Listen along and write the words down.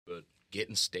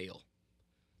getting stale.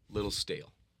 Little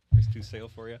stale. It's too stale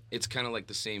for you? It's kind of like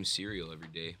the same cereal every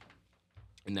day.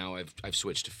 And now I've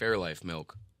switched to Fairlife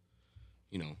milk.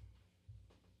 You know,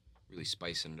 really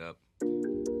spicing it up.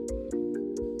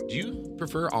 Do you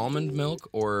prefer almond milk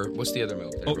or what's the other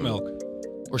milk? Oat milk.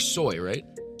 Or soy, right?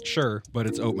 Sure, but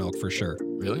it's oat milk for sure.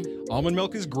 Really? Almond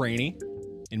milk is grainy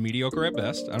and mediocre at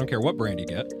best. I don't care what brand you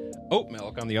get. Oat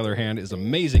milk, on the other hand, is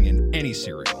amazing in any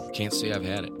cereal. Can't say I've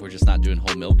had it. We're just not doing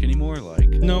whole milk anymore?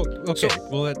 No, okay,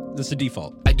 well, that's a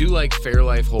default. I do like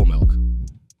Fairlife whole milk.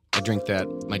 I drink that.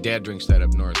 My dad drinks that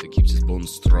up north. It keeps his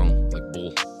bones strong, like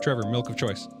bull. Trevor, milk of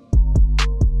choice.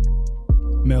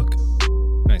 Milk.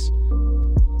 Nice.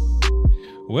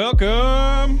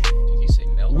 Welcome. Did he say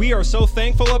milk? We are so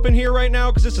thankful up in here right now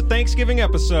because it's a Thanksgiving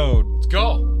episode. Let's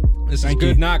go. This is Thank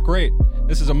good, you. not great.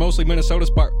 This is a mostly Minnesota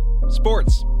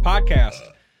sports podcast.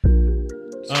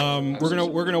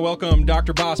 We're gonna welcome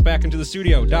Dr. Boss back into the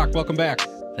studio. Doc, welcome back.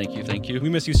 Thank you. We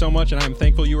miss you so much, and I'm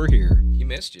thankful you were here. He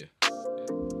missed you.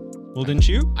 Well, didn't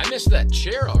you? I missed that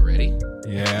chair already.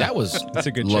 Yeah, That was It's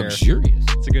a good chair. luxurious.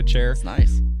 It's a good chair. It's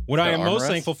nice. What I Got am most armrests?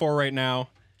 thankful for right now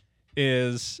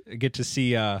is get to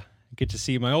see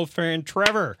my old friend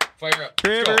Trevor. Fire up.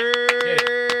 Trevor, Let's go. Get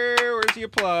it. where's the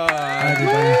applause? Hi,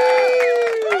 everybody.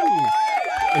 Woo!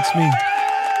 It's me.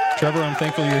 Trevor, I'm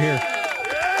thankful you're here.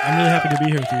 I'm really happy to be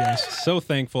here with you guys. So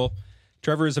thankful.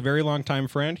 Trevor is a very long-time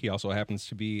friend. He also happens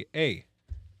to be a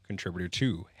contributor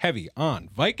to Heavy on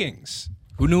Vikings.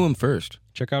 Who knew him first?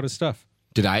 Check out his stuff.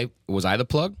 Was I the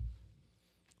plug?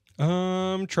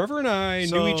 Trevor and I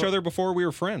knew each other before we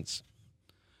were friends.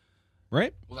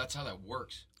 Right? Well, that's how that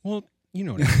works. Well, you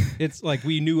know what I mean. It's like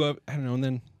we knew I don't know, and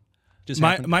then just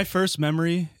happened. My first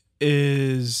memory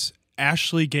is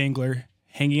Ashley Gangler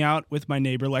hanging out with my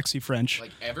neighbor Lexi French.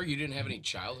 Like ever? You didn't have any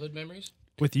childhood memories?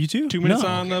 With you two? 2 minutes No.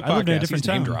 on the I lived in podcast. a different He's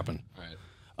name town. dropping. All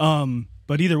right.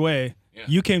 But either way, Yeah.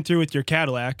 you came through with your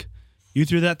Cadillac. You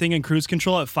threw that thing in cruise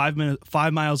control at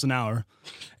 5 miles an hour,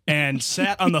 and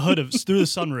sat on the hood through the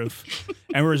sunroof,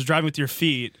 and were driving with your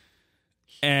feet,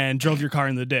 and drove your car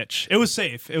in the ditch. It was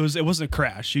safe. It wasn't a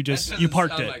crash. You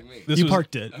parked it. Like me. You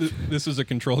parked it. This was a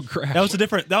controlled crash. That was a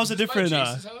different. By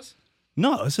Chase's house?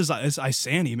 No, it's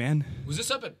Isani, man. Was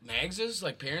this up at Mags's,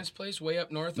 like parents' place, way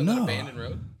up north on No. that abandoned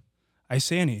road?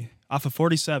 Isani off of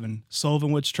 47,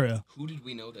 Sullivan Woods Trail. Who did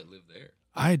we know that lived there?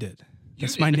 I did.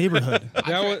 That's did? my neighborhood.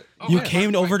 That was- You man.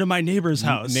 came over to my neighbor's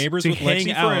house. Neighbors to with hang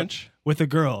Lexi out French. with a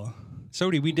girl.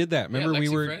 Sody, we did that. Remember we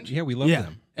Lexi were French? we loved Yeah,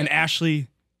 them. and Ashley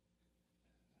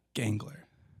Gangler.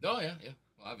 Oh, yeah.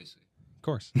 Well, obviously. Of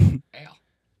course. Al.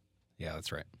 Yeah,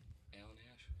 that's right. Al and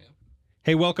Ash. Yeah.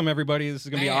 Hey, welcome everybody. This is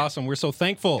going to be Man. awesome. We're so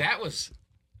thankful. That was...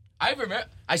 I remember...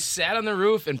 I sat on the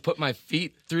roof and put my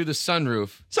feet through the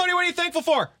sunroof. Sody, what are you thankful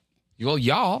for? Well,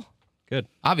 y'all, Good.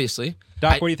 obviously.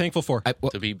 Doc, what are you thankful for?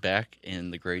 To be back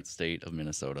in the great state of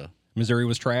Minnesota. Missouri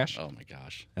was trash. Oh my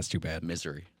gosh. That's too bad.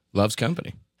 Misery. Loves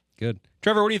company. Good.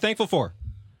 Trevor, what are you thankful for?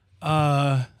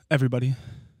 Everybody.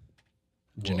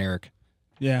 Generic.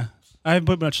 Yeah, I haven't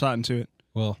put much thought into it.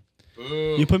 Well,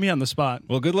 You put me on the spot.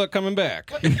 well, good luck coming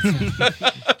back.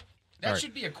 That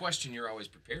should be a question you're always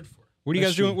prepared for. What are you guys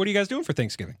That's doing? true. What are you guys doing for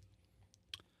Thanksgiving?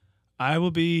 I will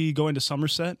be going to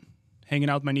Somerset, hanging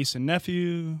out with my niece and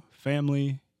nephew,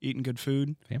 family, eating good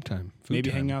food. Fam time. Food Maybe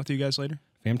time. hanging out with you guys later.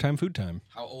 Fam time. Food time.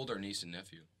 How old are niece and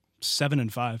nephew? 7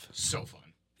 and 5. So fun.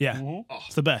 Yeah, Oh,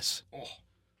 it's the best. oh.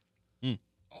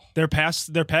 They're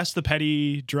past the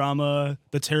petty drama,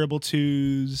 the terrible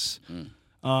twos.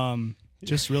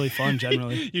 Just really fun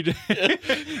generally. You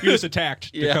just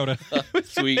attacked Dakota.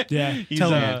 Sweet. Yeah, He's,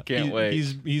 tell me. Can't wait.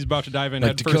 He's about to dive in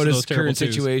Like head first to Dakota's those terrible current twos.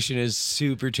 situation is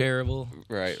super terrible.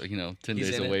 Right. 10 He's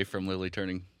days in it. away from Lily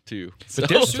turning 2. But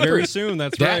they're super. Very soon.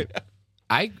 That's right.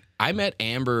 I met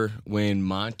Amber when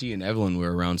Monty and Evelyn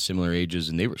were around similar ages,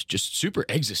 and they were just super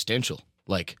existential.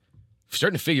 Like,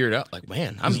 starting to figure it out. Like,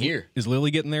 man, I'm here. Is Lily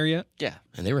getting there yet? Yeah.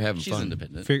 And they were having She's fun.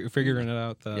 independent. Figuring it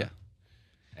out. Yeah.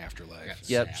 Afterlife.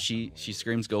 Yep. She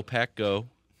screams, "Go Pack, go!"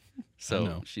 So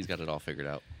know. she's got it all figured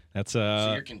out. That's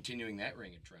So you're continuing that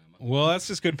ring of trauma. well, that's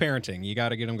just good parenting. You got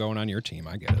to get them going on your team.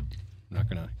 I get it. I'm not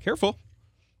gonna careful.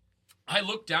 I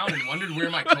looked down and wondered where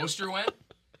my coaster went,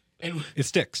 and It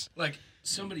sticks. like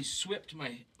somebody swept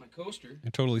my coaster.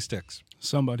 It totally sticks.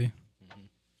 Somebody.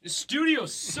 The studio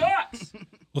sucks.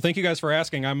 Well, thank you guys for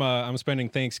asking. I'm spending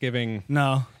Thanksgiving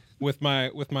No. with my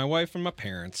wife and my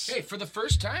parents. Hey, for the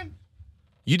first time,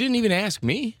 you didn't even ask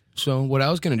me. So what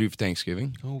I was going to do for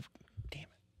Thanksgiving? Oh, damn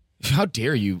it! How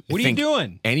dare you? What are you think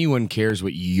doing? Anyone cares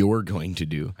what you're going to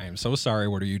do? I am so sorry.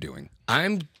 What are you doing?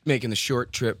 I'm making the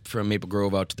short trip from Maple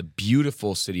Grove out to the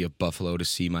beautiful city of Buffalo to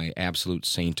see my absolute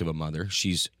saint of a mother.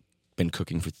 She's been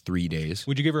cooking for 3 days.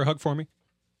 Would you give her a hug for me?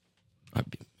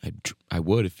 I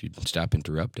would if you'd stop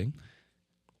interrupting.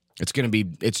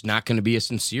 It's not gonna be a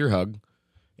sincere hug.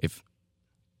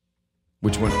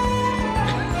 Which one?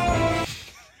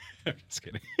 Just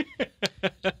kidding.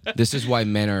 This is why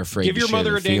men are afraid Give to your share mother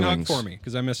their a dang hug feelings. for me,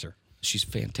 because I miss her. She's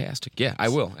fantastic. Yeah, I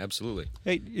will. Absolutely.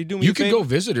 Hey, you do me You a could favor? go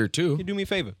visit her, too. You do me a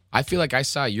favor. I feel like I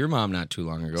saw your mom not too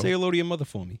long ago. Say hello to your mother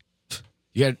for me.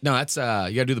 No, that's you got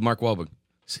to do the Mark Wahlberg.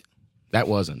 That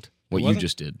wasn't what It you wasn't?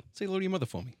 just did. Say hello to your mother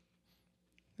for me.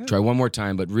 Try one more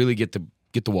time, but really get the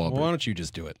Wahlberg. Well, why don't you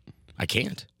just do it? I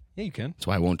can't. Yeah, you can. That's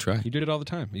why I won't try. You did it all the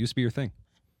time. It used to be your thing.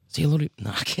 Say hello to.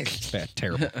 No, I can't. Bad,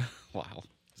 terrible. Wow.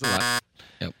 It's a lot.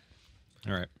 Yep.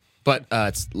 All right. But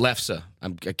it's Lefse. I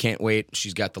can't wait.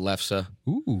 She's got the Lefse.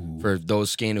 Ooh. For those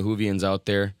Scandinavians out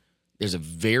there, there's a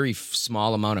very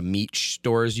small amount of meat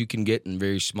stores you can get in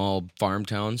very small farm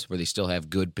towns where they still have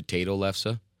good potato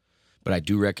Lefse. But I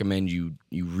do recommend you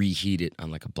reheat it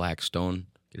on like a black stone.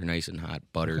 Get her nice and hot.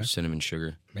 Butter, cinnamon,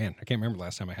 sugar. Man, I can't remember the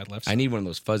last time I had left. I need one of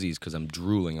those fuzzies because I'm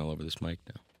drooling all over this mic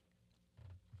now.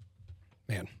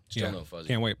 Man, Still no fuzzy.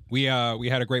 Can't wait. We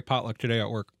had a great potluck today at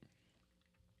work.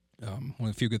 One of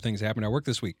the few good things that happened at work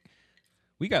this week.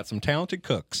 We got some talented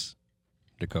cooks,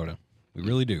 Dakota. We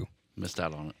really do. Missed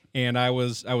out on it. And I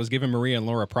was giving Maria and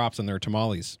Laura props on their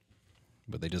tamales,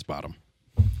 but they just bought them.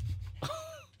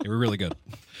 They were really good.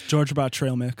 Georgia brought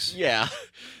trail mix. Yeah.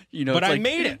 You know, But it's I like,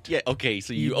 made it. Yeah. Okay.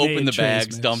 So you You opened made the trays bags,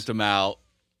 mix. dumped them out,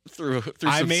 threw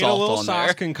I some made a salt little on sauce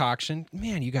there. concoction.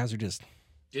 Man, you guys are just.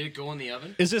 Did it go in the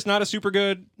oven? Is this not a super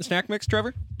good snack mix,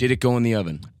 Trevor? Did it go in the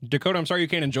oven? Dakota, I'm sorry you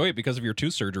can't enjoy it because of your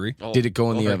tooth surgery. Oh, Did it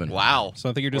go in the okay. oven? Wow. So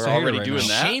I think you're just We're a hater already right doing now.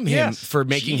 that. Shame him Yes. for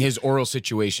making his oral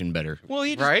situation better. Well,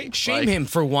 he just, Right? Shame Like, him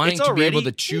for wanting it's to be able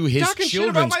already- to chew his talking shit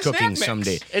about children's my snack cooking mix.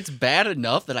 someday. It's bad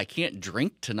enough that I can't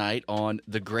drink tonight on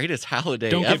the greatest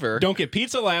holiday Don't ever. get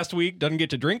pizza last week. Doesn't get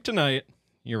to drink tonight.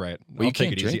 You're right. Well, you I'll take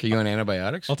can't it drink. easy. Are you on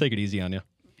antibiotics? I'll take it easy on you.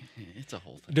 It's a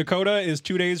whole thing. Dakota is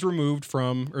 2 days removed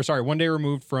from, 1 day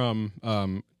removed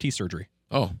from teeth surgery.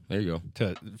 Oh, there you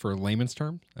go. For layman's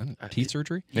term, teeth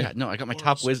surgery. Yeah, no, I got my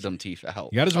top wisdom teeth out.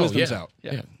 You got his wisdom's yeah. out.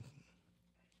 Yeah.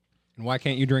 And why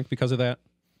can't you drink because of that?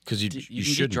 Because you You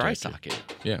can should get dry socket.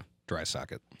 Yeah. Dry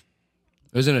socket.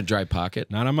 It was in a dry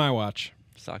pocket. Not on my watch.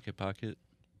 Socket pocket.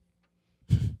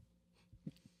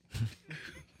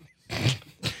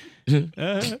 All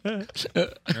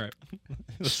right.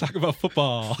 Let's talk about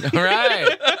football. All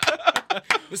right.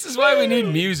 This is why we need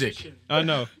music. I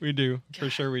know we do. For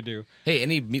sure we do. Hey,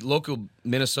 any local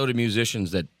Minnesota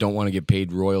musicians that don't want to get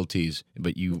paid royalties,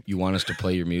 but you want us to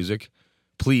play your music,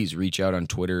 please reach out on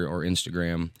Twitter or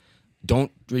Instagram.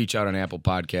 Don't reach out on Apple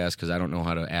Podcasts because I don't know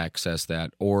how to access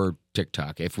that, or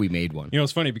TikTok if we made one. You know,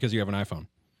 it's funny because you have an iPhone.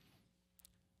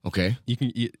 Okay. You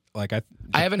can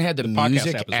I haven't had the podcast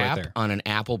music app is right app there. on an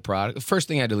Apple product. The first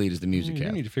thing I delete is the music You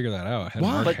app. need to figure that out. Head,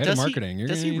 Why? of, But head of does marketing. You're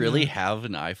he gonna need really to- have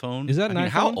an iPhone? Is that an I mean,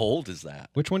 How iPhone? old is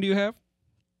that? Which one do you have?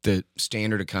 The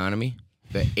standard economy,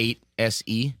 the 8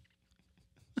 SE.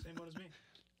 Same one as me.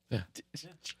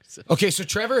 Jesus. Okay, so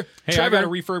Trevor, Hey, I Trevor, got a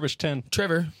refurbished 10.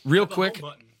 Trevor, real quick.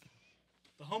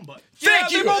 The home button.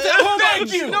 Thank you.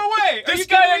 Thank you. No way. This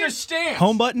guy understands.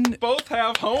 Home button. Both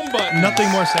have home buttons. Nothing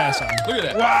more sass on. Look at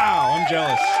that. Wow, I'm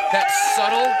jealous. That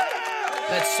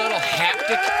subtle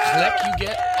haptic click you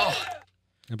get. Oh.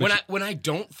 bet When I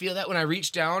don't feel that, when I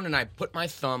reach down and I put my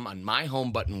thumb on my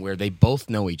home button where they both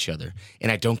know each other,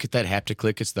 and I don't get that haptic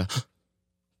click, it's the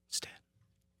stat.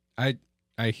 I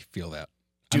feel that.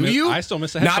 Do you? I still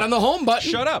miss the Not headphone. on the home button.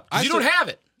 Shut up. 'Cause I you still- don't have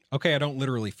it. Okay, I don't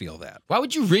literally feel that. Why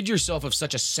would you rid yourself of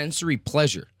such a sensory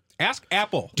pleasure? Ask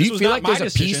Apple. Do This you was feel not like my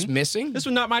there's a piece decision. missing? This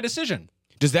was not my decision.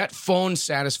 Does that phone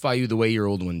satisfy you the way your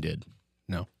old one did?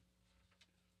 No.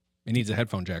 It needs a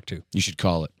headphone jack too. You should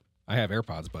call it. I have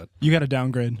AirPods, but You got to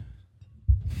downgrade.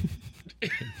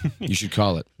 You should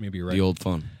call it. maybe you're right. The old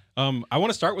phone. I want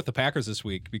to start with the Packers this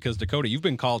week because Dakota, you've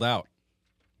been called out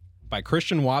by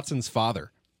Christian Watson's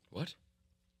father. What?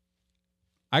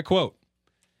 I quote,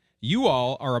 "You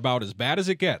all are about as bad as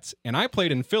it gets, and I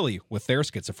played in Philly with their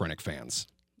schizophrenic fans."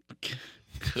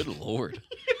 Good Lord.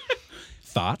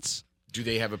 Thoughts? Do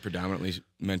they have a predominantly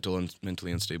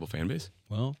mentally unstable fan base?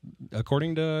 Well,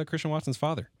 according to Christian Watson's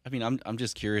father. I mean, I'm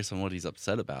just curious on what he's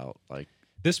upset about. Like,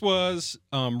 This was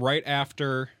right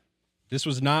after. This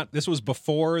was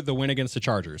before the win against the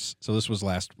Chargers. So this was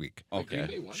last week.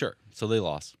 okay, sure. So they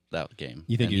lost that game.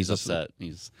 You think and he's he's upset?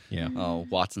 He's Yeah. oh,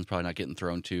 Watson's probably not getting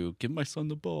thrown to. Give my son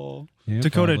the ball.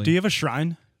 Dakota, do you have a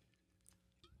shrine?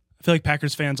 I feel like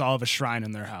Packers fans all have a shrine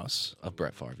in their house. Of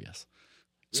Brett Favre, yes.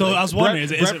 So I was wondering, is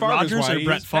Brett it Favre is Rodgers why or he's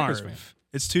Brett a Packers Favre? fan.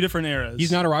 It's two different eras.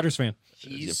 He's not a Rodgers fan.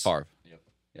 Favre.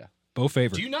 Bo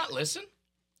favored. Do you not listen?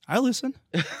 I listen.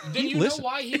 Then you listen. know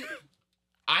why he.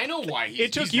 I know why he.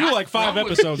 It took he's you not like 5 from-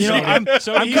 episodes. You know, I'm he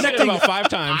said it connecting- about 5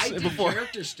 times I did before.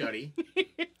 character study.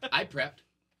 I prepped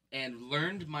and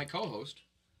learned my co-host.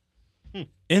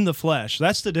 In the flesh.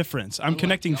 That's the difference. I'm my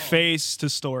connecting God. face to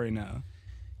story now.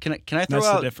 Can I throw That's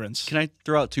out the difference. Can I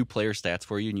throw out 2 player stats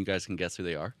for you, and you guys can guess who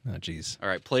they are? Oh, jeez. All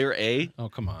right, player A Oh,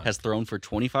 come on. has thrown for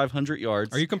 2,500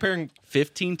 yards. Are you comparing?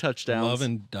 15 touchdowns, Love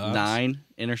and Dobbs? 9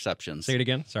 interceptions. Say it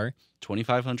again. Sorry.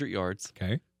 2,500 yards,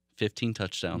 Okay. 15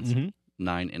 touchdowns, Mhm.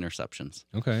 9 interceptions.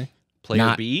 Okay. Player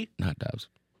Not- B, Not Dobbs.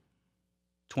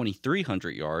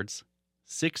 2,300 yards,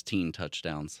 16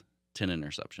 touchdowns, 10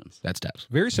 interceptions. That's Dobbs.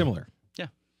 Very similar.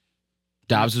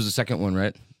 Dobbs was the second one,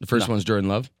 right? The first No. one's Jordan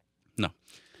Love.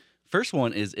 First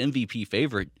one is MVP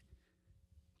favorite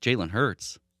Jalen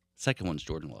Hurts. Second one's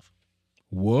Jordan Love.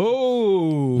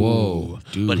 Whoa.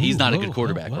 dude. But he's not a whoa, good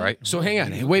quarterback, whoa, whoa. right? So hang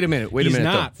on. Wait a minute. Wait He's a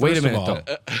minute. not, though. Wait a first of minute all.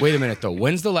 though. Wait a minute though.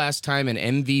 When's the last time an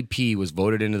MVP was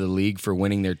voted into the league for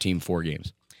winning their team 4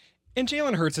 games? And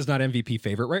Jalen Hurts is not MVP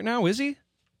favorite right now, is he?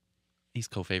 He's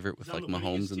co-favorite with He's on like the winningest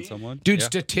Mahomes and team. someone. Dude, Yeah.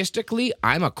 statistically,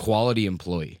 I'm a quality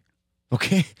employee.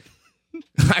 Okay?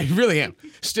 I really am.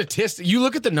 You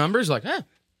look at the numbers like,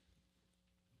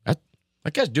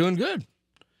 that guy's doing good.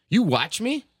 You watch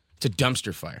me, it's a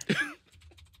dumpster fire.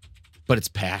 But it's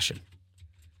passion.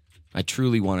 I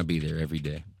truly want to be there every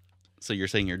day. So you're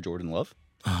saying you're Jordan Love?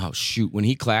 Oh, shoot. When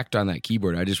he clacked on that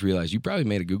keyboard, I just realized you probably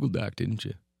made a Google Doc, didn't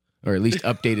you? Or at least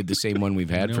updated the same one we've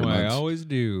had for I months. always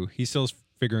do. He's still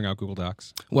figuring out Google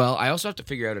Docs. Well, I also have to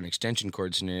figure out an extension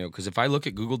cord scenario because if I look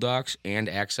at Google Docs and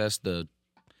access the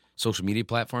social media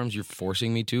platforms you're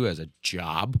forcing me to as a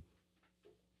job,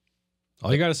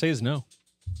 All you got to say is no.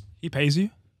 He pays you?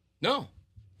 no.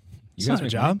 It's guys not a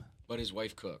make job. But his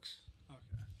wife cooks.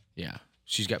 Yeah.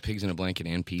 She's got pigs in a blanket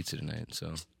and pizza tonight,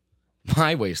 so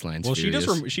my waistline's Well, furious.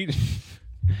 she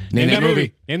Name that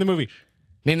movie. Name the movie.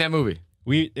 Name that movie.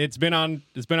 It's been on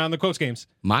the quotes games.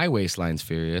 My waistline's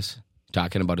furious.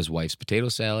 Talking about his wife's potato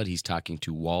salad. He's talking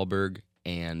to Wahlberg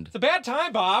and It's a bad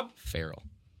time, Bob. Farrell.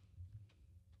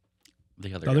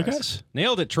 The Other guys?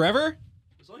 Nailed it, Trevor.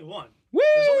 There's only one. Woo!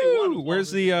 only one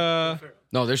Where's the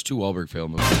No, there's 2 Wahlberg Farrell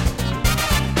movies.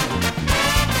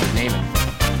 Name it.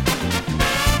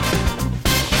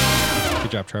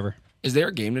 Good job, Trevor. Is there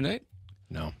a game tonight?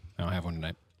 No, I don't have one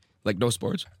tonight. Like no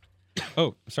sports?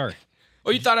 Oh, sorry.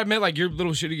 Oh, you thought I meant like your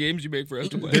little shitty games you make for us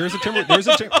to play? There's a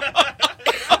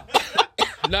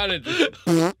Not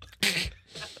a.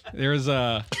 There was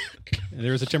a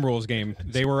Timberwolves game.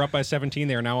 They were up by 17.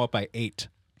 They are now up by 8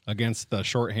 against the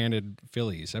shorthanded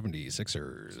Philly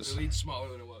 76ers. lead's smaller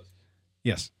than it was.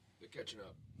 Yes, They're catching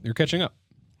up. you're catching up.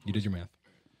 You did your math.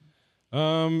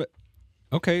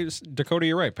 Okay, Dakota,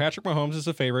 you're right. Patrick Mahomes is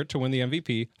the favorite to win the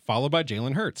MVP, followed by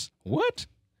Jalen Hurts. What?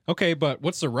 Okay, but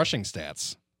what's the rushing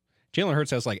stats? Jalen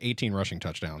Hurts has like 18 rushing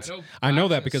touchdowns. I know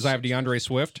that because I have DeAndre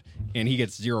Swift, and he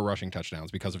gets 0 rushing touchdowns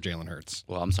because of Jalen Hurts.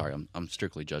 Well, I'm sorry. I'm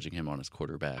strictly judging him on his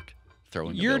quarterback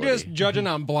throwing You're ability. just judging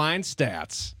on blind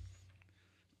stats.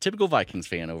 Typical Vikings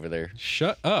fan over there.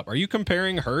 Shut up. Are you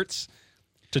comparing Hurts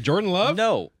to Jordan Love?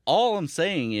 No, all I'm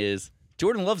saying is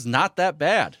Jordan Love's not that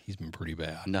bad. He's been pretty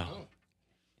bad. No.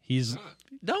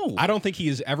 No. I don't think he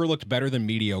has ever looked better than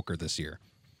mediocre this year.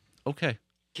 Okay.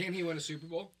 Can he win a Super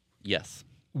Bowl? Yes.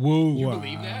 Whoa. You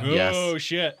believe that? Yes. Oh,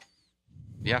 shit.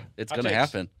 Yeah, it's Hot going to takes.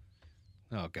 happen.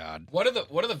 Oh, God. What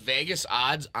are the Vegas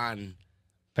odds on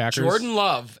Packers. Jordan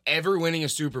Love ever winning a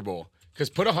Super Bowl? Because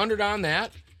put 100 on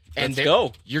that, and Let's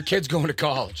go. Your kid's going to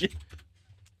college.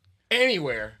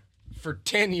 Anywhere for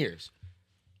 10 years.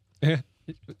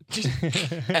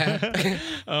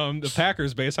 The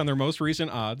Packers, based on their most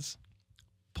recent odds,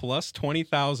 plus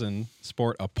 20,000,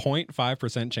 sport a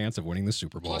 0.5% chance of winning the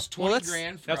Super Bowl. Plus 20 that's-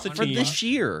 grand for that's a 100 For team. this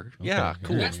year. Yeah,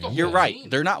 cool. That's the You're whole right. team.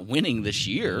 They're not winning this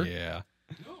year. Yeah.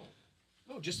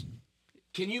 No, just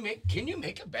can you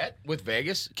make a bet with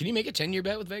Vegas? Can you make a 10-year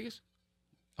bet with Vegas?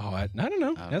 Oh, I don't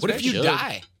know. That's What if you should.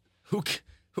 die?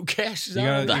 Who cashes You out?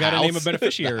 gotta- on you that? gotta name a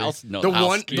beneficiary. The house, no, The house.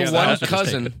 one- Yeah, the the one house will just take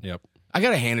cousin- it. Yep. I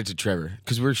gotta hand it to Trevor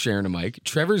because we're sharing a mic.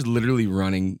 Trevor's literally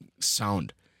running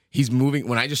sound. He's moving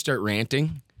when I just start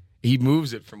ranting. He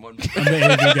moves it from one. I'm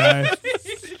the AV guy.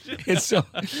 And so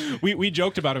We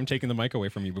joked about him taking the mic away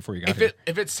from you before you got here.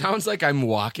 if it sounds like I'm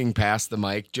walking past the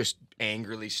mic, just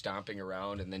angrily stomping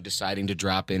around and then deciding to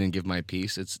drop in and give my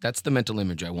piece, that's the mental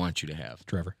image I want you to have.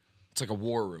 Trevor. It's like a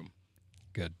war room.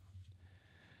 Good.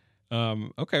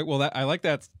 Okay, well, I like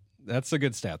that. That's a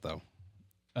good stat, though.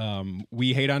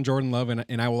 We hate on Jordan Love,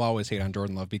 and I will always hate on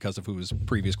Jordan Love because of who his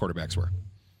previous quarterbacks were.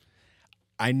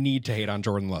 I need to hate on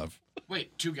Jordan Love.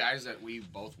 Wait, 2 guys that we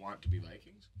both want to be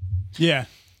Vikings? Yeah.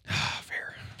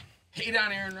 Fair. Hate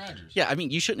on Aaron Rodgers. Yeah, I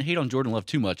mean, you shouldn't hate on Jordan Love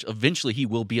too much. Eventually, he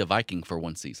will be a Viking for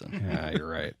one season. Yeah, you're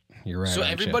right. You're right. So aren't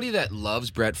you? everybody that loves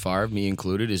Brett Favre, me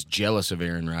included, is jealous of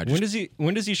Aaron Rodgers.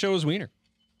 When does he show his wiener?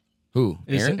 Who?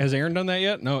 Aaron? Has Aaron done that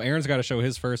yet? No, Aaron's got to show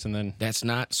his first, and then That's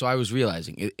not. So I was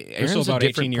realizing. we're Aaron's still a about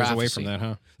different 18 years away prophecy. from that,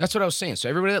 huh? That's what I was saying. So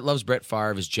everybody that loves Brett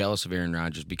Favre is jealous of Aaron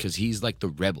Rodgers because he's like the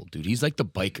rebel, dude. He's like the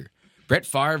biker. Brett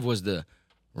Favre was the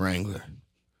wrangler.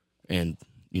 And,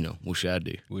 what should I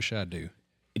do? Wish I do.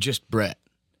 Just Brett.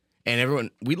 And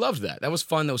everyone, we loved that. That was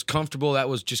fun. That was comfortable. That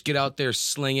was just get out there,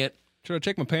 sling it. Should I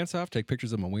take my pants off, take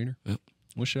pictures of my wiener? Yep.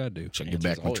 What should I do? Check Answer's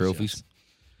back my always trophies. yes.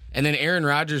 And then Aaron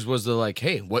Rodgers was the like,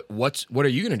 hey, what are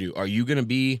you gonna do? Are you gonna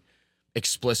be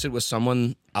explicit with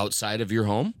someone outside of your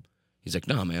home? He's like,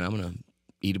 no, man, I'm gonna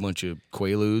eat a bunch of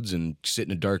Quaaludes and sit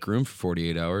in a dark room for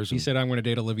 48 hours. He said, I'm going to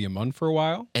date Olivia Munn for a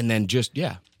while, and then just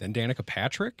then Danica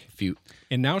Patrick, few.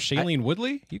 and now Shailene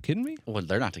Woodley. You kidding me? Well,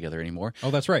 they're not together anymore. Oh,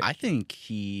 that's right. I think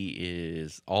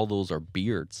all those are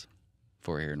beards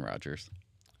for Aaron Rodgers.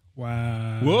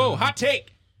 Wow. Whoa, hot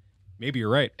take. Maybe you're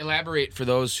right. Elaborate for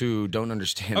those who don't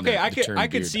understand. Okay, the term I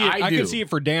could beard. see it. I do. could see it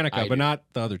for Danica, I but do. not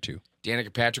the other two.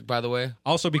 Danica Patrick, by the way,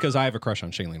 Also because I have a crush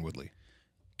on Shailene Woodley.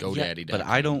 GoDaddy. But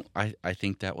I don't. I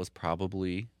think that was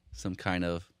probably some kind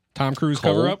of Tom Cruise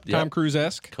Cole, cover up. yeah. Tom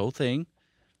Cruise-esque. cool thing.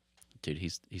 Dude,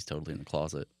 he's totally in the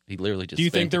closet. He literally just. Do you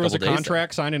think spent there was a couple days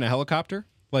contract signed in a helicopter,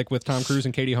 like with Tom Cruise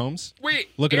and Katie Holmes? Wait,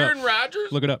 Look it up. Aaron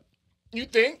Rodgers? Look it up. You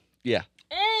think? there. Yeah.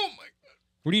 Oh my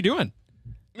What are you doing?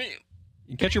 man,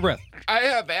 You catch your breath. I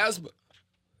have asthma.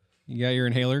 You got your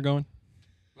inhaler going?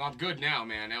 I'm good now,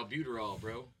 man. Albuterol,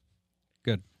 bro.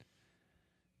 Good.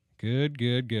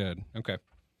 Good. Okay.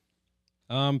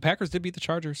 Packers did beat the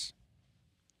Chargers.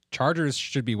 Chargers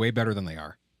should be way better than they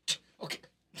are. Okay.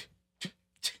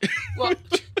 Well,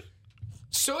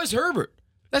 so is Herbert.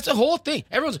 That's the whole thing.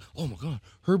 Everyone's, oh my God,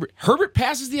 Herbert. Herbert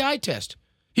passes the eye test.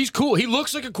 He's cool. He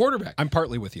looks like a quarterback. I'm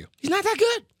partly with you. He's not that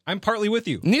good. I'm partly with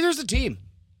you. Neither's the team.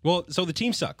 Well, so the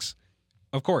team sucks.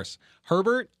 Of course.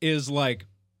 Herbert is like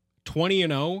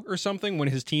 20-0 or something when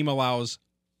his team allows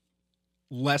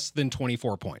less than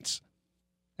 24 points.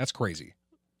 That's crazy.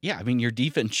 Yeah, I mean, your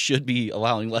defense should be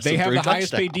allowing less They than have 3 the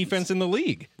highest paid touchdowns. defense in the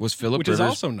league. Was Philip Which is Rivers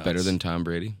also nuts. better than Tom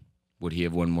Brady? Would he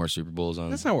have won more Super Bowls on?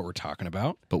 That's not what we're talking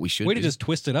about. But we should. Way to be. just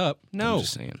twist it up. I'm No,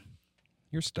 just saying.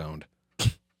 you're stoned.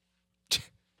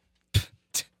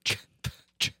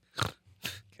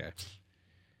 Okay.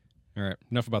 All right.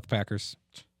 Enough about the Packers.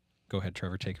 Go ahead,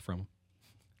 Trevor. Take it from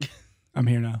them. I'm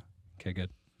here now. Okay, good.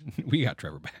 We got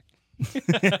Trevor back.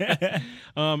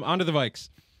 On to the Vikes.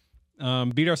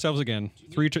 Beat ourselves again.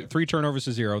 Three turnovers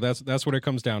to 0. That's what it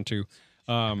comes down to.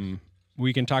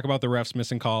 We can talk about the refs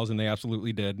missing calls, and they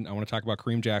absolutely did. I want to talk about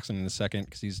Kareem Jackson in a second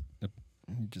because he's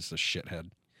just a shithead.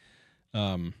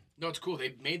 No, it's cool.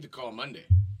 They made the call Monday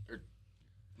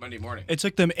morning. It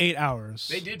took them 8 hours.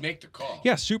 They did make the call.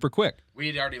 Yeah, super quick We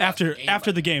had already lost After the game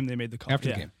after by the then. game, they made the call. after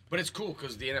Yeah. the game. But it's cool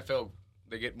because the NFL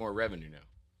they get more revenue now.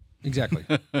 Exactly.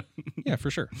 Yeah,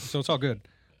 for sure. So it's all good.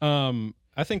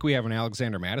 I think we have an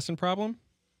Alexander Madison problem,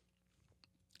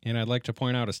 and I'd like to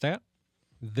point out a stat.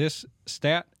 This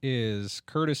stat is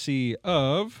courtesy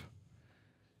of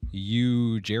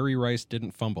you. Jerry Rice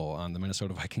didn't fumble on the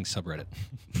Minnesota Vikings subreddit.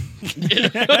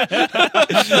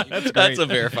 That's a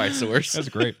verified source. That's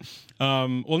great.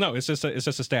 Well, no, it's just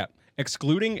a stat.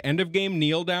 Excluding end of game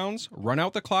kneel downs, run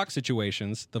out the clock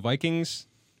situations, the Vikings.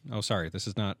 Oh, sorry, this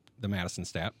is not the Madison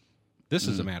stat. This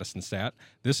is a Madison stat.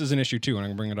 This is an issue too, and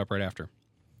I'm gonna bring it up right after.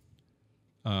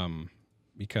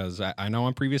 Because I know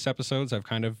on previous episodes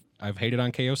I've hated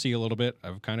on KOC a little bit.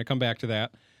 I've kind of come back to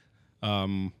that.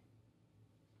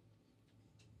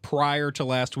 Prior to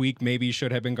last week, maybe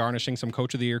should have been garnishing some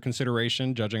Coach of the Year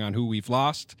consideration, judging on who we've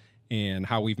lost and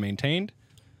how we've maintained.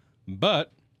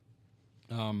 But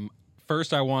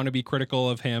first, I want to be critical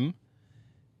of him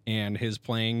and his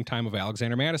playing time of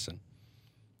Alexander Madison.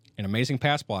 An amazing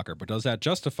pass blocker, but does that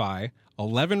justify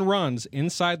 11 runs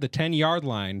inside the 10-yard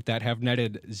line that have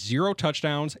netted 0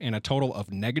 touchdowns and a total of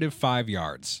 -5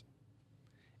 yards?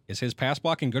 Is his pass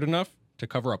blocking good enough to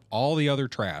cover up all the other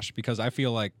trash? Because I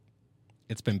feel like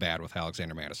it's been bad with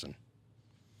Alexander Madison.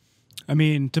 I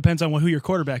mean, depends on who your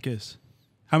quarterback is.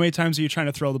 How many times are you trying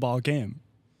to throw the ball a game?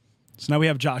 So now we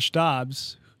have Josh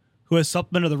Dobbs, who has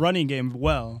supplemented the running game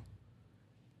well.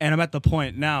 And I'm at the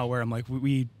point now where I'm like,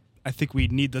 I think we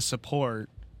need the support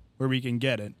where we can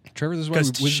get it. Trevor, this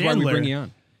is Because why we bring you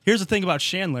on. Here's the thing about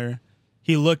Chandler.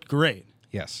 He looked great.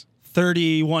 Yes.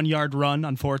 31-yard run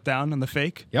on 4th down on the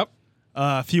fake. Yep.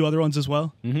 A few other ones as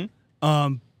well.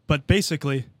 Mm-hmm. But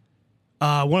basically,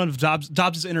 one of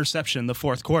Dobbs' interception in the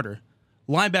 4th quarter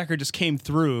linebacker just came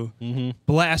through,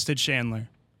 blasted Chandler,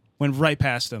 went right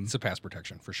past him. It's a pass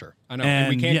protection for sure. I know. And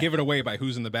we And, can't yeah. give it away by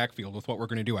who's in the backfield with what we're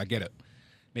going to do. I get it.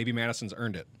 Maybe Madison's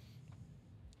earned it.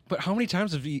 But how many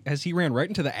times has he ran right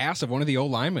into the ass of one of the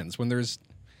old linemen when there's,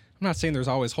 I'm not saying there's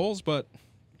always holes, but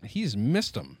he's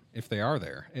missed them if they are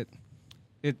there.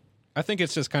 I think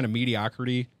it's just kind of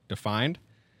mediocrity defined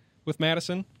with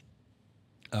Madison.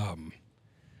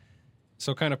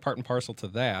 So kind of part and parcel to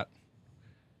that.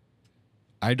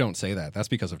 I don't say that. That's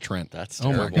because of Trent. That's oh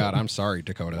my terrible. God. I'm sorry,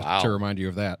 Dakota, Wow. to remind you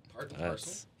of that.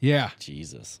 That's Yeah.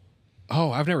 Jesus.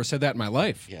 Oh, I've never said that in my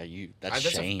life. Yeah, that's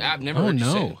shame. I've never Oh, heard you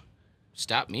say no. it.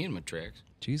 Stop me in my tracks.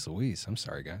 Jeez Louise. I'm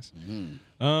sorry, guys.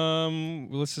 Mm.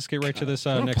 Let's just get right to this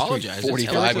Don't next apologize. tweet.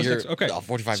 It's 45-year Okay. a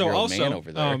 45-year-old man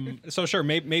over there. So sure,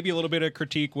 maybe a little bit of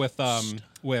critique with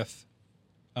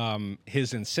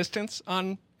his insistence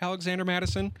on Alexander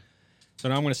Madison. So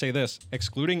now I'm going to say this: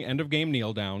 excluding end of game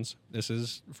kneel downs. This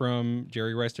is from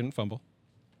Jerry Rice didn't fumble.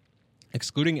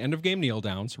 Excluding end of game kneel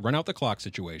downs, run out the clock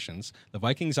situations, the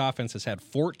Vikings offense has had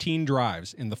 14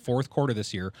 drives in the fourth quarter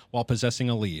this year while possessing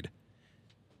a lead.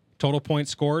 Total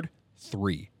points scored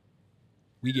 3.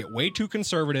 We get way too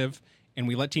conservative and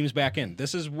we let teams back in.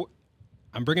 This is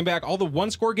I'm bringing back all the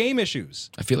one-score game issues.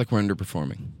 I feel like we're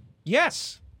underperforming.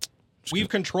 Yes. We've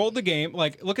controlled the game.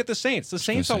 Like, look at the Saints. The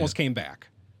Saints say almost came back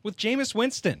with Jameis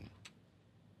Winston.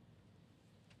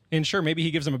 And sure, maybe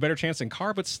he gives them a better chance than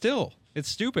Carr, but still, it's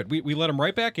stupid. We let him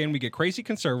right back in. We get crazy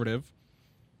conservative.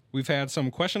 We've had some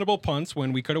questionable punts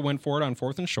when we could have went for it on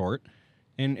 4th and short.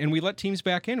 And we let teams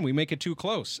back in. We make it too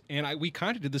close. And we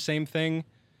kind of did the same thing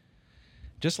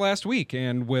just last week.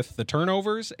 And with the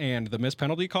turnovers and the missed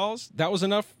penalty calls, that was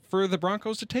enough for the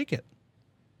Broncos to take it.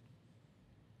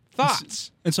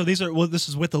 Thoughts? And so this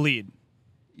is with the lead.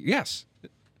 Yes.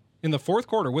 In the fourth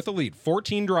quarter with a lead,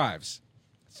 14 drives,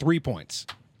 3 points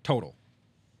total.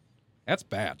 That's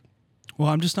bad. Well,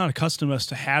 I'm just not accustomed to us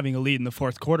to having a lead in the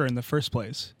fourth quarter in the first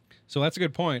place. So that's a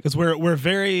good point. Because we're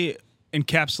very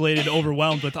encapsulated,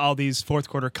 overwhelmed with all these fourth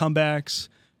quarter comebacks.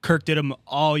 Kirk did them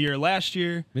all year last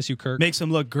year. Miss you, Kirk. Makes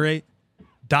them look great.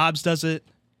 Dobbs does it.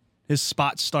 His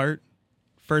spot start,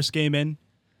 first game in.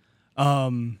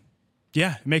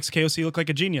 Yeah, it makes KOC look like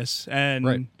a genius. And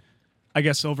Right. I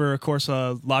guess over a course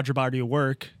of larger body of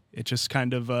work, it just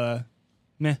kind of,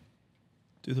 meh,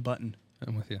 do the button.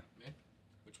 I'm with you.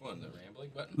 Which one? The rambling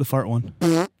button? The fart one.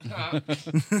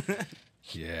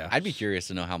 Yeah. I'd be curious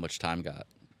to know how much time got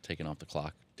taken off the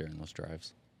clock during those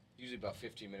drives. Usually about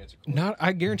 15 minutes a quarter. Not.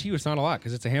 I guarantee you it's not a lot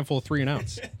because it's a handful of 3 and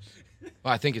outs.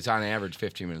 Well, I think it's on average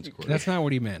 15 minutes a quarter. That's not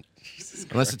what he meant.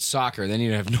 Unless it's soccer, then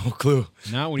you have no clue.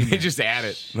 Not what he They meant. just add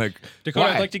it. Like, Dakota,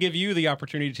 why? I'd like to give you the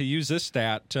opportunity to use this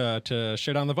stat to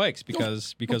shit on the Vikes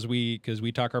because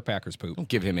we talk our Packers poop. Don't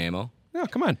give him ammo. No,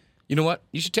 come on. You know what?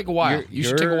 You should take a while. You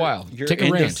should take a while. Your Take a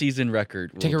end of rant. season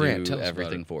record will Take a rant. do Tell us about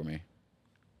everything it. for me.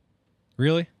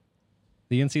 Really?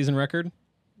 The in-season record?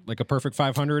 Like a perfect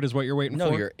 500 is what you're waiting No,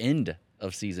 for? your end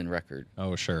of season record.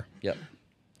 Oh, sure. Yep.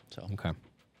 So Okay.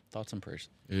 thoughts and prayers.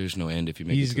 There's no end if you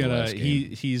make He's it to the gonna last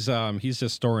game. he's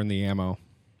just storing the ammo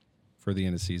for the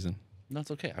end of season.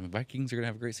 That's okay. I mean, Vikings are gonna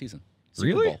have a great season.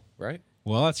 Really? Bowl, right?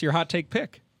 Well, that's your hot take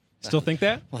pick. Still think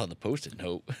that? Well, on the post-it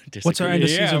note. What's our end of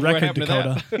Yeah, season what record, happened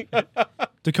to Dakota?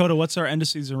 Dakota, what's our end of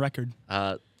season record?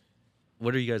 What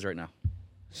are you guys right now?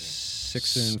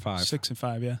 6 and 5. 6 and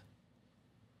 5, yeah.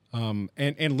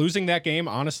 And losing that game,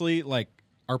 honestly, like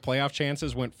our playoff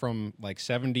chances went from like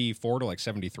 74 to like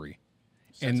 73.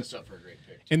 Sets us up for a great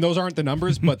pick. And those aren't the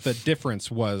numbers, but the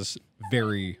difference was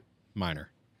very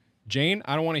minor. Jane,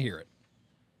 I don't want to hear it.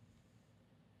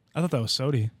 I thought that was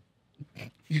Sodi.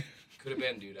 Could have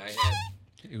been, dude.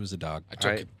 It was a dog. I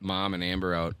took Right. Mom and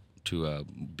Amber out to a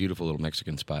beautiful little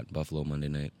Mexican spot in Buffalo Monday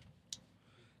night.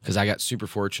 Because I got super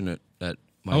fortunate that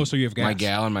So you have my gas.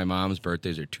 gal and my mom's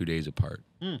birthdays are 2 days apart.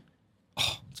 Oh,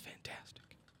 it's fantastic.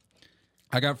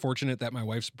 I got fortunate that my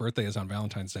wife's birthday is on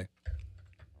Valentine's Day.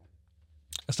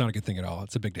 That's not a good thing at all.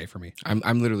 It's a big day for me.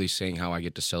 I'm literally saying how I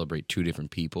get to celebrate 2 different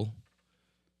people,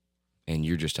 and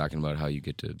you're just talking about how you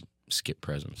get to skip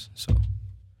presents. So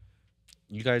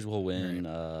You guys will win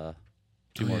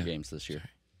 2 more yeah. games this year.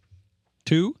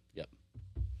 2? Yep.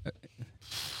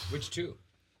 which 2?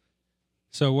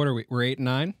 So what are we? We're 8 and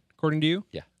 9, according to you?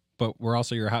 Yeah. But we're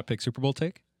also your hot pick Super Bowl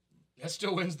take? That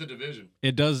still wins the division.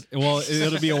 It does. Well,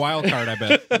 it'll be a wild card, I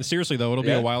bet. Seriously, though, it'll be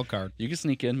Yeah. a wild card. You can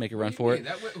sneak in, make a run for it.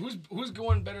 Who's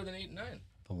going better than 8 and 9?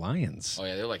 The Lions. Oh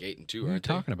yeah, they're like 8 and 2. What are you aren't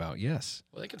talking about? Yes.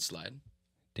 Well, they could slide.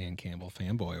 Dan Campbell,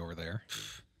 fanboy over there.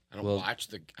 I don't Well-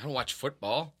 watch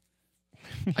football.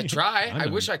 I try. I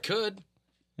know. wish I could.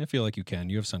 I feel like you can.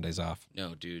 You have Sundays off.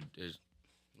 No, dude.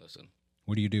 Listen.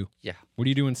 What do you do? Yeah. What do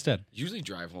you do instead? Usually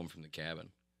drive home from the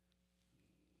cabin.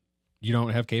 You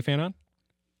don't have K-Fan on?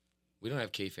 We don't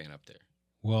have K-Fan up there.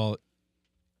 Well,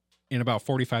 in about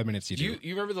 45 minutes you do.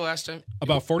 You remember the last time?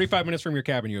 About 45 minutes from your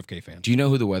cabin, you have K-Fan. Do you know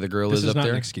who the weather girl This is is up not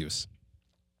there? an excuse.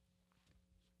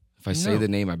 If I say No. the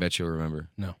name, I bet you'll remember.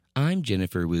 No. I'm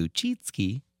Jennifer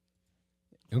Wojcicki.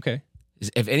 Okay.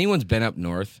 If anyone's been up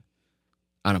north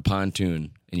on a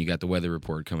pontoon and you got the weather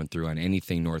report coming through on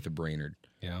anything north of Brainerd,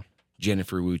 Yeah.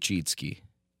 Jennifer Wojcicki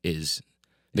is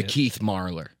the Yeah. Keith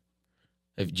Marler.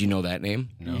 Do you know that name?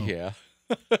 No. Yeah.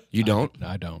 You don't?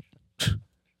 I don't.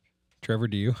 Trevor,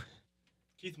 do you?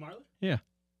 Keith Marler? Yeah.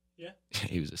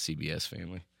 He was a CBS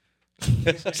family.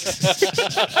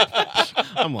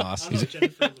 I'm lost. I don't know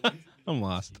Jennifer Louise. I'm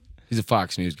lost. He's a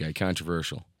Fox News guy,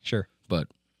 controversial, Sure. but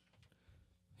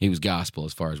he was gospel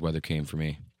as far as weather came for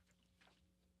me.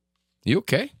 You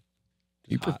okay?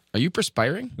 Are you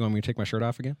perspiring? You want me to take my shirt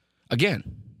off again? Again?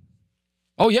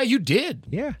 Oh, yeah, you did.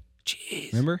 Yeah.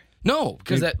 Jeez. Remember? No,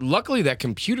 because luckily that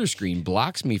computer screen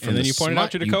blocks me from And then the you pointed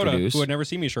out to smut you Dakota, produce. who had never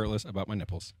seen me shirtless, about my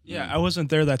nipples. Yeah, I wasn't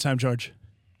there that time, George.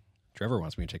 Trevor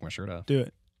wants me to take my shirt off. Do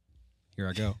it. Here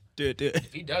I go. Do it. Do it.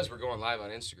 If he does, we're going live on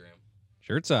Instagram.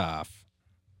 Shirt's off.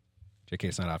 JK,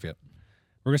 it's not off yet.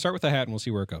 We're going to start with the hat and we'll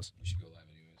see where it goes. We should go live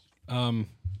anyways. Um,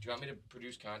 Do you want me to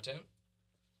produce content?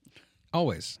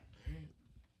 Always.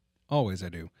 Always I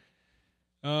do.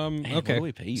 Man, what okay. do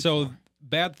we pay you so for?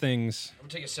 bad things I'm going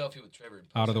to take a selfie with Trevor. And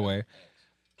out of the post it way. on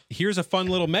Here's a fun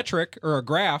little metric or a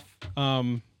graph.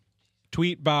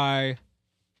 Tweet by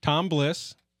Tom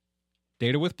Bliss,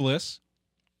 Data with Bliss.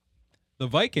 The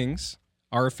Vikings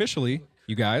are officially,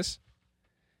 you guys,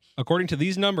 according to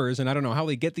these numbers, and I don't know how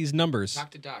they get these numbers,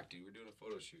 Talk to Doc, dude. We're doing a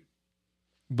photo shoot.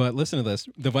 but listen to this.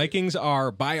 The Vikings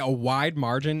are, by a wide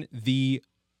margin, the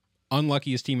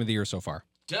unluckiest team of the year so far.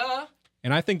 Duh.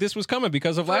 And I think this was coming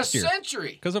because of For last a year.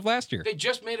 century. Because of last year. They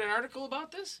just made an article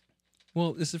about this?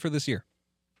 Well, this is for this year.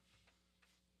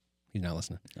 He's not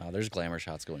listening. Oh, there's glamour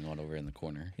shots going on over in the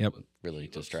corner. Yep. Really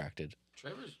distracted.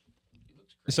 Trevor's, he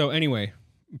looks great. So anyway,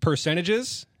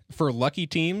 percentages for lucky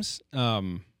teams are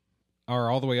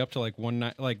all the way up to like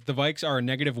the Vikes are a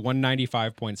negative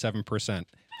 195.7%.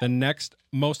 The next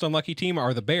most unlucky team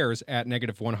are the Bears at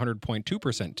negative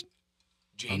 100.2%.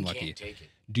 Jane Unlucky. can't take it.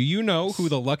 Do you know who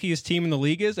the luckiest team in the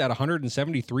league is at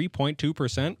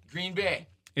 173.2%? Green Bay.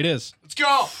 It is. Let's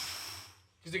go.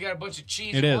 Because they got a bunch of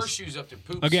cheese It and is. horseshoes up their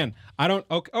poops. Again, I don't.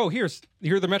 Oh, here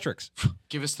are the metrics.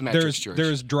 Give us the metrics, George.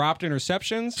 There's dropped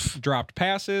interceptions, dropped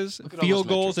passes, at all field those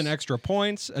goals metrics. and extra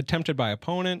points attempted by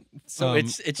opponent. So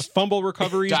it's fumble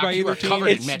recoveries Doc, by you either are team. covered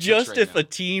in it's metrics just right if now. a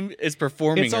team is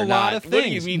performing It's or a not. lot of What do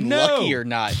you things. mean No. lucky or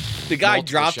not? The guy Multiple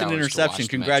dropped an showers to interception. watch the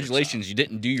Congratulations, metrics you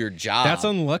didn't do your job. That's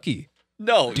unlucky.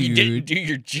 No, you Dude. didn't do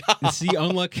your job. It's the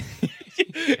unlucky.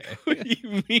 What do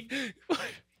you mean?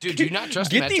 Dude, do you not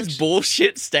trust the Get metrics? these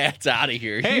bullshit stats out of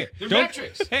here. Hey, They're don't,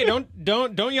 metrics. hey,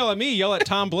 don't yell at me. Yell at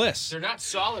Tom Bliss. They're not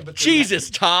solid, but they're Jesus,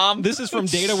 metrics. Tom. This is from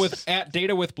Data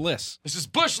with Bliss. This is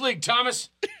Bush League, Thomas.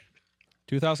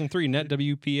 2003 net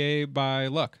WPA by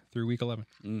Luck through week 11.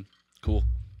 Cool.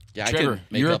 Yeah, I Trevor, could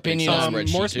make your up opinion Excel on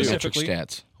spreadsheet more too. specific- metric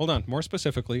stats. Hold on. More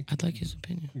specifically, I'd like his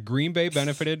opinion. Green Bay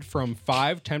benefited from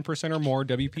 10% or more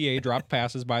WPA dropped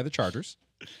passes by the Chargers.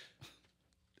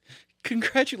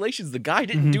 Congratulations, the guy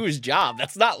didn't do his job.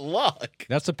 That's not luck.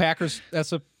 That's the Packers.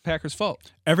 That's the Packers'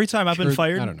 fault. Every time I've been Or-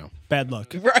 fired, I don't know. bad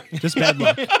luck. Right. Just bad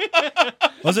luck.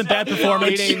 Wasn't bad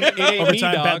performance. It ain't me,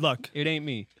 Overtime, dog. bad luck. It ain't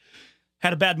me.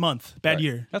 Had a bad month, bad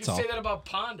year. That's You all. say that about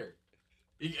Ponder.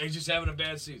 He's just having a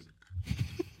bad season.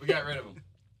 We got rid of him.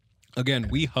 Again,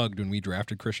 we hugged when we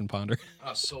drafted Christian Ponder. I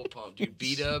was so pumped, dude.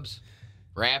 B-dubs,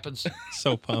 Rapids.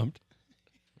 So pumped.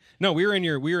 No, we were in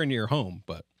your home,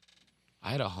 but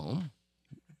I had a home.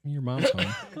 your mom's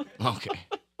home. Okay,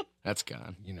 that's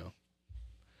gone. You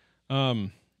know.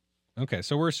 Okay,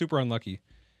 so we're super unlucky.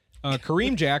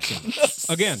 Kareem Jackson.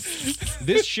 Again,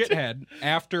 this shithead,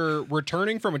 after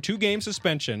returning from a 2-game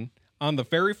suspension on the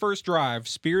very first drive,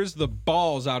 spears the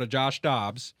balls out of Josh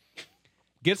Dobbs,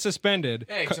 gets suspended,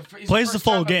 Hey, he's Plays a the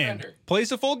full first-time game. offender. plays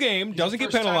the full game, doesn't get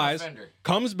first-time penalized, offender.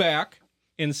 comes back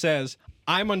and says,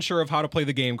 I'm unsure of how to play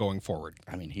the game going forward.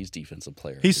 I mean, he's defensive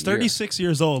player. He's of the year. 36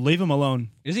 years old. Leave him alone.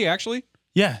 Is he actually?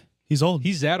 Yeah, he's old.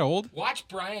 He's that old? Watch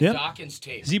Brian Yep. Dawkins'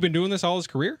 tape. Has he been doing this all his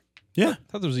career? Yeah, I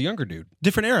thought there was a younger dude.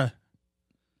 different era.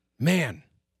 Man,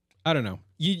 I don't know.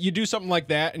 You do something like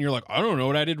that and you're like, I don't know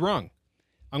what I did wrong.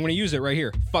 I'm going to use it right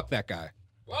here. Fuck that guy.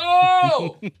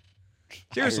 Whoa!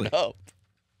 Seriously. Fired up.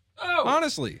 Oh!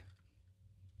 Honestly.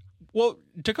 Well,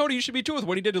 Dakota, you should be too with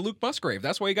what he did to Luke Musgrave.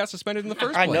 That's why he got suspended in the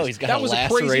first I place. know he's got that a was a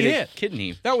crazy lacerated hit.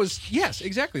 kidney. Yes,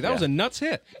 exactly. That was a nuts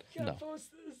hit. No.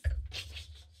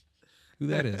 Who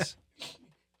that is?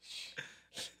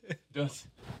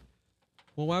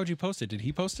 Well, why would you post it? Did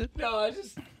he post it? No, I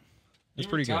just. It's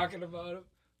pretty good. Talking about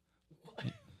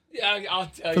him. Yeah, I'll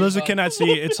tell you. For those who about cannot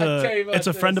see, it's I'll tell you about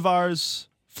a friend this. of ours,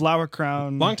 Flower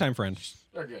Crown, Longtime friend.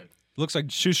 They're good. Looks like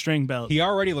shoestring belt. he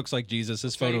already looks like Jesus.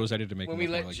 His Tell photo you, was edited to make when him we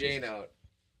look let more like Jane Jesus. out.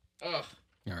 Ugh.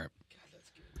 All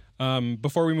right.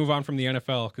 Before we move on from the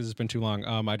NFL, because it's been too long,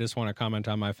 I just want to comment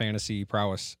on my fantasy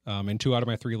prowess. In 2 out of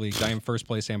my 3 leagues, I am first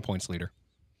place and points leader.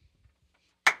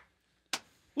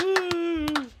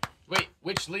 Wait,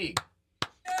 which league?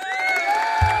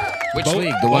 Which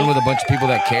league? The one with a bunch of people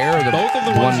that care, or the Both of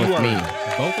the one ones you with are me? in.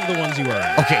 Both of the ones you are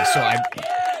in. Okay, so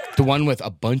the one with a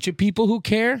bunch of people who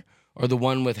care, or the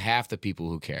one with half the people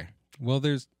who care? Well,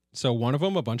 so one of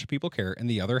them, a bunch of people care, and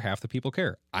the other half the people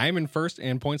care. I'm in first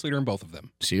and points leader in both of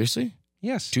them. Seriously?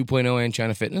 Yes. 2.0 and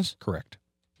China Fitness? Correct.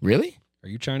 Really? Are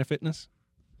you China Fitness?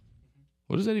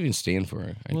 What does that even stand for?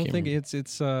 I don't think it's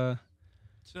It's an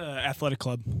athletic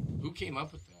club. Who came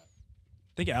up with that?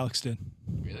 I think Alex did.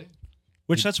 Really?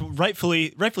 Which that's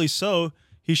rightfully so.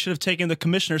 He should have taken the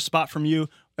commissioner's spot from you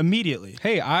immediately.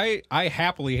 Hey, I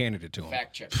happily handed it to him.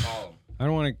 Fact check, call him. I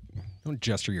don't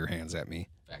gesture your hands at me.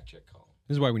 Fact check, call him.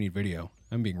 This is why we need video.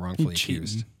 I'm being wrongfully Cheating.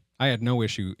 accused. I had no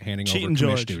issue handing Cheating, over commish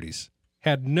George. duties.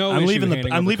 Had no I'm issue leaving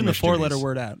handing I'm over leaving the commish 4-letter duties.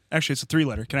 word out. Actually, it's a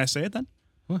 3-letter. Can I say it then?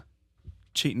 What?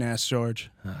 Cheating ass George.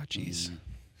 Ah, jeez.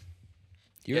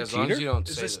 Yeah, as long as you don't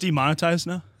Is say this that. demonetized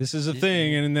now? This is a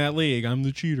thing, and in that league, I'm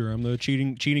the cheater. I'm the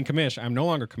cheating commish. I'm no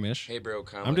longer commish. Hey, bro,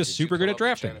 comment. I'm just Did you super good come at up with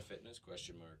drafting. China Fitness?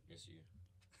 Question mark. Yes, you.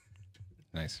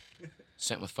 Nice.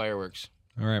 Sent with fireworks.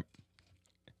 All right.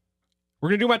 We're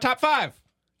gonna do my top 5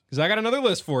 because I got another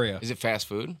list for you. Is it fast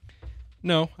food?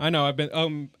 No, I know. I've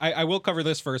been. I will cover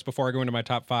this first before I go into my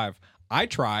top 5. I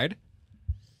tried.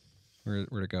 Where'd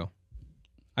it go?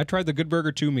 I tried the Good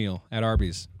Burger 2 meal at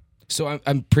Arby's. So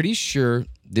I'm pretty sure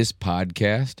this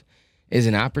podcast is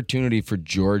an opportunity for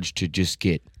George to just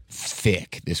get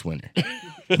thick this winter.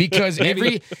 Because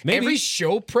Maybe. every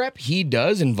show prep he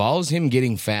does involves him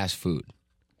getting fast food.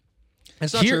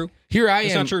 That's not true. Here I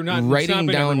It's am not true. It's not writing been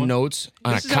down everyone. notes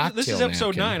on a cocktail This is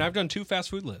episode napkin. 9. I've done 2 fast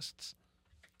food lists.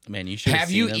 Man, you should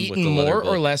Have you eaten more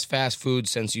or less fast food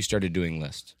since you started doing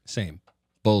lists? Same.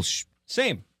 Bullshit.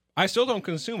 Same. I still don't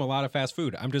consume a lot of fast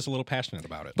food. I'm just a little passionate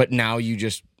about it. But now you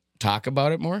just talk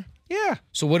about it more? Yeah.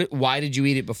 So why did you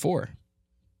eat it before?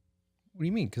 What do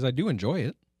you mean? Because I do enjoy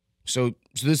it. So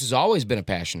this has always been a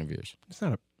passion of yours. It's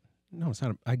not.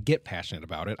 I get passionate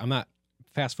about it. I'm not.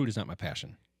 Fast food is not my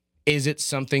passion. Is it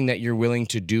something that you're willing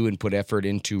to do and put effort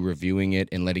into reviewing it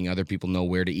and letting other people know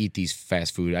where to eat these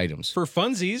fast food items? For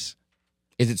funsies,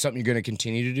 Is it something you're going to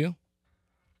continue to do?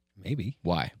 maybe.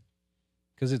 Why?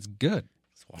 Because it's good.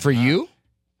 For you?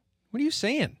 What are you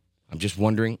saying? I'm just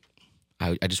wondering.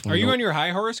 I just want Are to you know. on your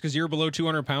high horse because you're below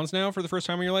 200 pounds now for the first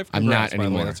time in your life? I'm not Congrats, by the way.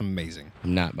 anymore. That's amazing.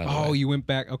 I'm not, by the Oh, way. you went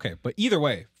back. Okay. But either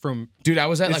way, Dude, I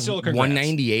was at It's like still a congrats.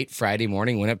 198 Friday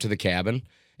morning, went up to the cabin,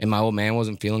 and my old man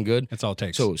wasn't feeling good. that's all it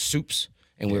takes. So it was soups,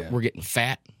 and Yeah. we're getting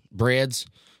fat, breads,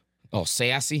 all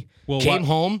sassy. Well, Came what-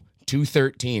 home,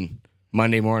 213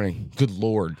 Monday morning. Good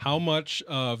Lord. how much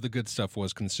of the good stuff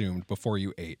was consumed before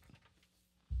you ate?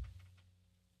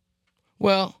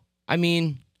 Well, I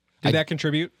mean, Did that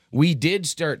contribute? we did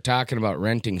start talking about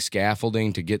renting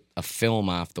scaffolding to get a film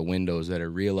off the windows that are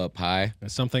real up high.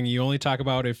 It's something you only talk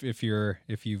about if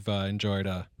you've enjoyed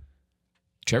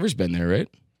Trevor's been there, right?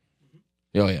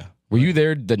 Oh, yeah. Were you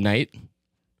there the night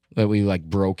that we like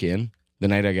broke in? The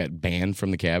night I got banned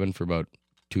from the cabin for about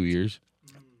 2 years?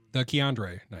 the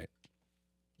Keandre night.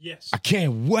 Yes. I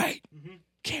can't wait.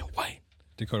 Can't wait.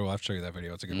 Dakota will have to show you that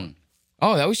video. It's a good one.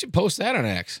 Oh, that we should post that on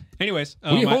X. Anyways,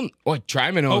 We own,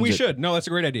 Tryman owns we it. should. No, that's a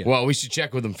great idea. Well, we should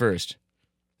check with him first.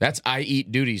 That's I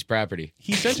Eat Duty's property.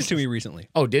 He sent it to me recently.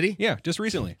 Oh, did he? Yeah, just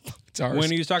recently. It's ours.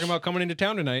 When he was talking about coming into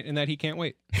town tonight and that he can't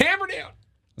wait. Hammer down.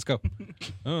 Let's go.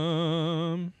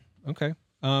 Okay.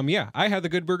 Yeah, I had the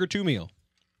Good Burger 2 meal.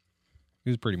 It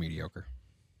was pretty mediocre.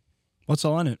 What's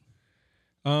all on it?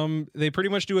 They pretty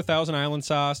much do a Thousand Island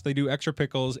sauce. They do extra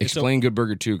pickles. Explain Good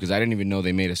Burger 2, because I didn't even know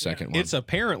they made a second one. It's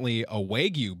apparently a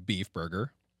Wagyu beef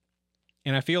burger.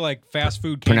 And I feel like fast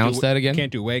food can't Pronounce do, that again?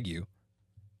 Can't do Wagyu.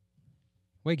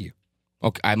 Wagyu.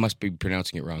 Okay, I must be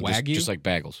pronouncing it wrong. Wagyu? Just like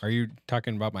bagels. Are you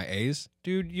talking about my A's?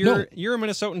 Dude, you're a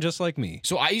Minnesotan just like me.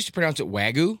 So I used to pronounce it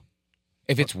Wagyu.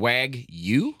 If it's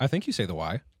Wag-you, I think you say the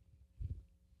Y.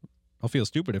 I'll feel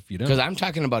stupid if you don't. because I'm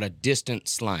talking about a distant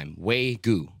slime.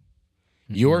 Wagyu.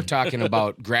 You're talking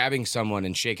about grabbing someone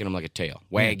and shaking them like a tail.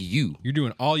 Wagyu. You're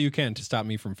doing all you can to stop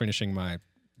me from finishing my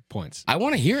points. I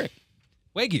want to hear it.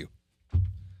 Wagyu.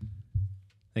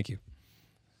 Thank you.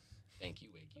 Thank you,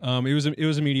 Wagyu. It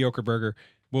was a mediocre burger.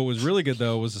 What was really good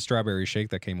though was the strawberry shake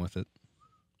that came with it.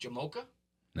 Jamocha?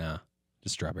 Nah,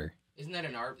 just strawberry. Isn't that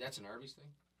that's an Arby's thing?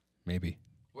 Maybe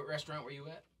What restaurant were you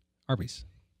at? Arby's.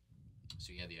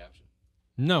 So you had the option.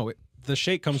 No, the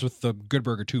shake comes with the Good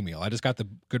Burger 2 meal. I just got the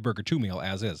Good Burger 2 meal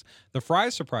as is. The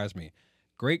fries surprised me.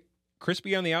 Great,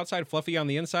 crispy on the outside, fluffy on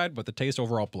the inside, but the taste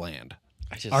overall bland.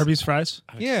 Arby's fries?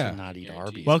 I would Yeah. still not eat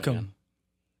Arby's. Welcome. man.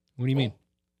 What do you mean?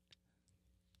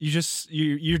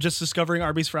 You're just discovering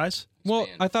Arby's fries? Well,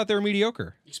 Expand. I thought they were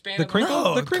mediocre. Expand The on crinkle,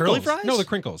 No, the curly crinkles. fries? No, the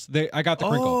crinkles. I got the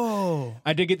crinkle. Oh.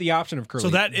 I did get the option of curly. So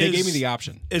that they gave is- me the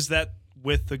option. Is that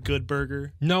with the good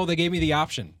burger? No, they gave me the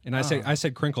option, and I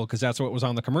said crinkle because that's what was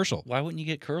on the commercial. Why wouldn't you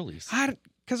get curlies?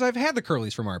 Because I've had the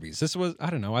curlies from Arby's. This was I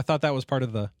don't know. I thought that was part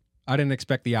of the. I didn't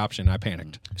expect the option. I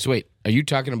panicked. So wait, are you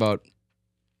talking about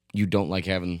you don't like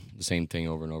having the same thing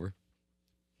over and over?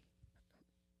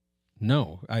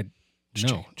 No, Just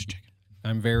no. checking, just checking.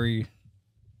 I'm very.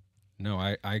 No,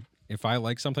 I if I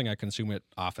like something, I consume it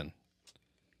often.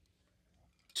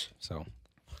 So,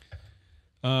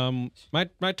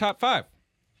 my top 5,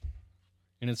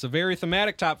 and it's a very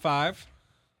thematic top 5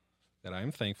 that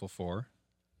I'm thankful for.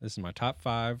 This is my top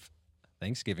 5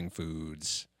 Thanksgiving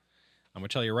foods. I'm gonna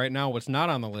tell you right now what's not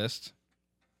on the list: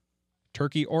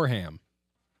 turkey or ham.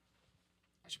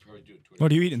 I should probably do it.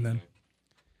 What are you eating then?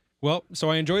 Well, so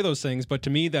I enjoy those things, but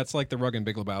to me, that's like the Rug and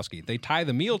Big Lebowski. They tie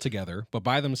the meal together, but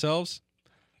by themselves,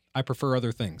 I prefer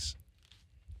other things.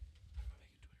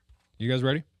 You guys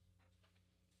ready?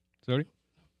 Zodi?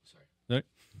 Sorry. Zodi?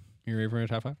 You ready for my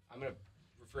top 5? I'm gonna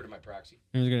refer to my proxy.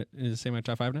 Is it say my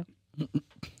top 5 now?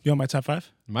 You want my top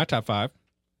 5? My top 5.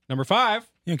 Number 5.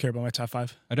 You don't care about my top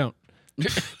 5. I don't.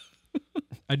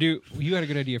 I do. You had a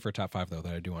good idea for a top 5 though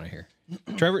that I do want to hear.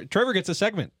 Trevor gets a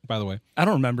segment, by the way. I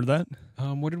don't remember that.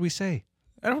 What did we say?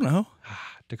 I don't know.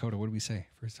 Dakota, what did we say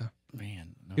for his top?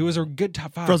 Man, no. It was a good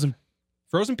top 5. Frozen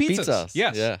Frozen pizzas. Pizzas,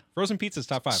 Yes. yeah. Frozen pizzas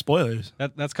top 5. spoilers.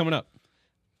 That's coming up.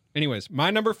 Anyways, my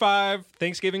number 5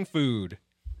 Thanksgiving food,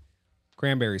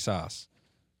 cranberry sauce.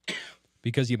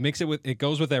 Because you mix it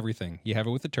goes with everything. You have it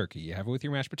with the turkey. You have it with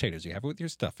your mashed potatoes. You have it with your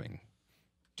stuffing.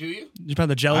 Do you? You found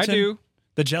the gelatin? I do.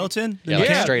 The gelatin? Yeah,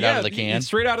 like straight out of the can.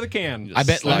 Straight out of the can. I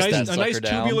bet a less nice, than a nice sucker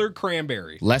down. tubular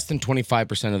cranberry. Less than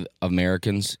 25% of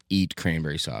Americans eat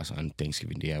cranberry sauce on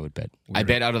Thanksgiving Day, I would bet. I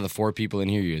bet out of the 4 people in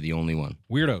here, you're the only one.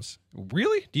 Weirdos.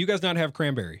 Really? Do you guys not have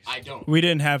cranberries? I don't. We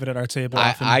didn't have it at our table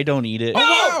often. I don't eat it.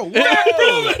 Oh, wow!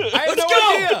 I had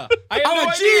no idea. I had I'm no a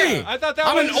idea. G. I thought that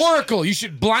I'm was an oracle. You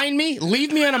should blind me,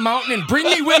 leave me on a mountain, and bring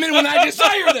me women when I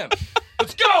desire them.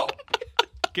 Let's go.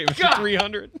 Okay, it was God.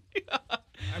 300.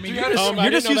 I mean, I you're just, didn't you're know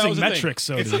just that using was a thing. metrics,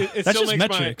 so It that's still just makes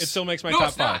metrics. it still makes my No, top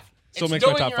it's not. 5. Still It's makes my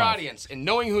knowing top your 5. audience and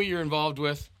knowing who you're involved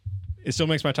with. It still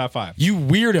makes my top 5. You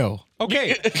weirdo.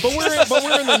 Okay, but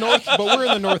we're in the north. But we're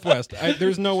in the northwest.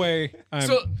 There's no way.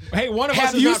 Hey, one of us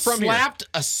Have is you not from here. slapped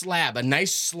a slab, a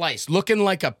nice slice, looking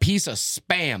like a piece of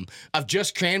Spam of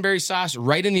just cranberry sauce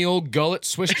right in the old gullet,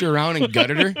 swished her around and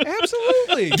gutted her?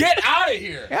 Absolutely. Get out of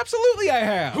here. Absolutely, I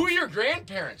have. Who are your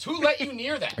grandparents? Who let you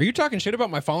near that? Are you talking shit about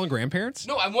my fallen grandparents?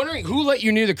 No, I'm wondering who let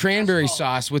you near the cranberry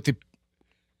sauce with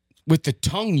the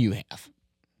tongue you have.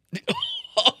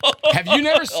 Have you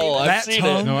never seen Oh, that? I've That seen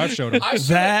tongue? No, I've showed him.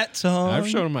 that tongue. I've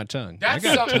shown him my tongue. That's I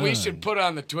got something we tongue. should put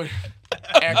on the Twitter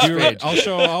X Do page. it. I'll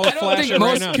show. I'll don't flash think it right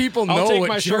most now. people I'll know take what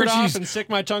my shirt off Georgie's and stick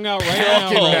my tongue out right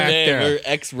packing now. Oh, back man, there. we're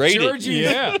X-rated.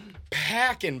 Georgie's Yeah.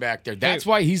 packing back there. That's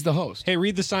why he's the host. Hey,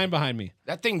 read the sign behind me.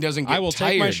 That thing doesn't get I will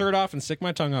tired. take my shirt off and stick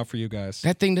my tongue out for you guys.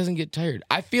 That thing doesn't get tired.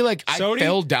 I feel like I Sody?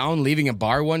 fell down leaving a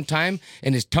bar one time,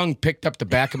 and his tongue picked up the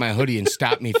back of my hoodie and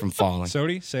stopped me from falling.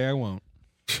 Sody, say I won't.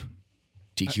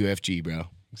 TQFG, bro.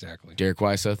 Exactly. Derek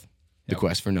Weisseth, The Yep.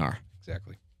 Quest for Nar.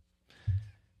 Exactly.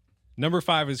 Number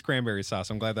 5 is cranberry sauce.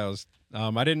 I'm glad that was.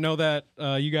 I didn't know that.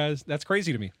 You guys, that's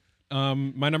crazy to me.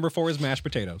 My number 4 is mashed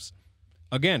potatoes.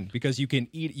 Again, because you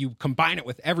combine it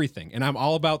with everything, and I'm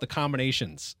all about the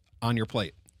combinations on your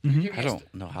plate. I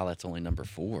don't know how that's only number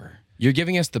 4. You're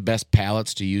giving us the best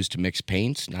palettes to use to mix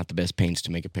paints, not the best paints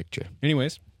to make a picture.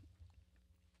 Anyways,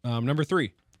 number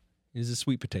 3 is the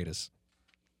sweet potatoes.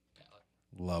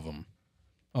 Love them.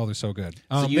 Oh, they're so good.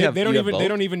 So they don't you have even both? they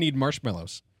don't even need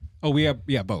marshmallows. Oh, we have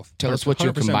both. Tell us what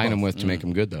you'll 100% combine them both. with to make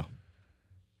them good, though.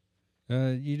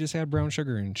 You just add brown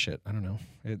sugar and shit. I don't know.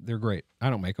 They're great. I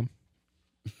don't make them.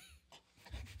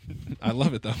 I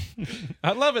love it though.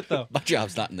 I love it though. My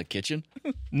job's not in the kitchen.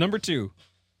 Number 2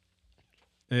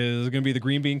 is going to be the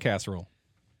green bean casserole.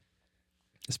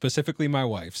 Specifically, my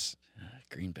wife's.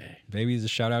 Green Bay. Baby's a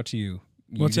shout out to you.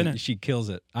 What's in it? She kills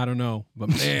it. I don't know, but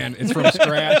man, it's from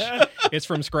scratch. It's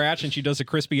from scratch, and she does the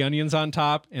crispy onions on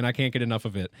top, and I can't get enough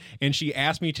of it. And she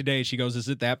asked me today, she goes, is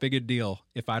it that big a deal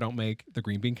if I don't make the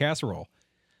green bean casserole?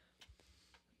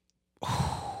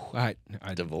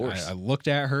 Divorce. I looked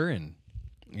at her, and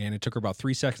it took her about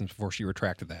 3 seconds before she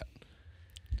retracted that.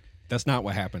 That's not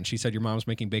what happened. She said, your mom's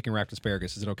making bacon wrapped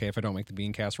asparagus. Is it okay if I don't make the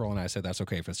bean casserole? And I said, that's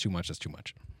okay. If it's too much, it's too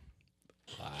much.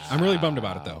 Wow. I'm really bummed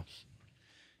about it, though.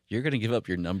 You're going to give up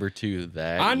your number 2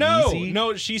 that I know. easy?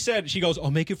 No, she goes,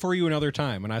 I'll make it for you another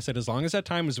time. And I said, as long as that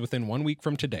time is within 1 week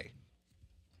from today.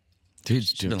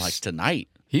 Dude's Been like tonight.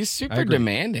 he's I super agree.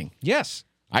 demanding. Yes.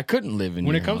 I couldn't live in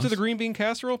When your it comes to house. the green bean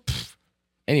casserole, pff,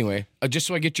 Anyway, just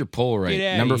so I get your poll right.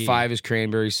 Get outta Number here. 5 is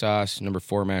cranberry sauce. Number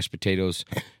 4, mashed potatoes.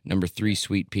 Number 3,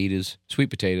 sweet potatoes. Sweet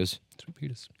potatoes. sweet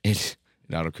pitas. It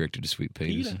autocorrected to sweet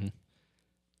potatoes. Pita.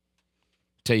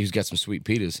 Tell you who's got some sweet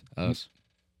pitas. Us.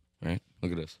 Right?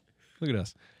 Look at us. Look at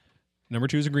us. Number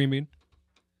 2 is a green bean.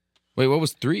 Wait, what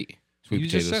was 3? Sweet You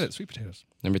potatoes. just said it, sweet potatoes.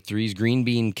 Number 3 is green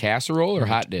bean casserole or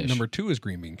hot dish? Number 2 is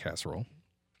green bean casserole.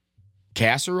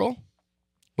 Casserole?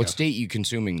 What Yes. state you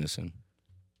consuming this in?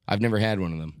 I've never had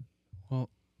one of them. Well,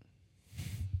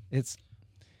 it's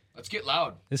Let's get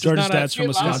loud. this George's is not dad's from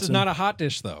this is Wisconsin. not a hot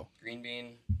dish though. Green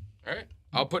bean. All right.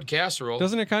 I'll put casserole.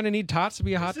 Doesn't it kind of need tots to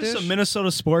be a hot Is this dish? a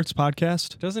Minnesota sports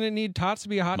podcast? Doesn't it need tots to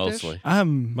be a hot Mostly. dish?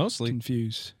 I'm Mostly.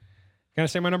 confused. Can I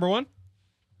say my number 1?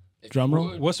 If Drum you roll.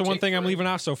 would, What's the one take thing I'm forever. leaving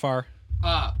off so far?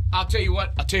 I'll tell you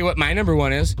what. My number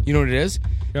 1 is. You know what it is?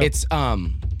 Yeah.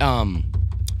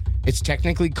 It's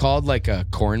technically called like a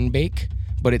corn bake,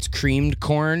 but it's creamed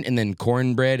corn and then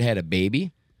cornbread had a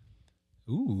baby.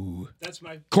 Ooh. That's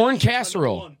my Corn that's my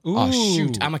casserole. number Ooh. Oh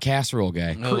shoot, I'm a casserole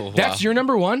guy. Oh, wow. That's your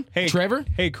number 1, Hey, Trevor?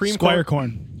 Hey, cream Squire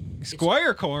corn. corn.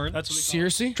 Squire corn. That's what we call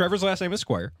Seriously? Trevor's last name is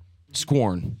Squire.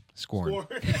 Squorn. Scorn.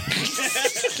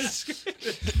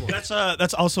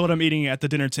 That's also what I'm eating at the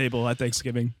dinner table at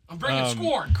Thanksgiving. I'm bringing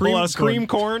squorn. Cream, lot of scorn. cream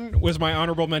corn was my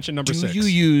honorable mention number Do 6. you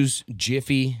use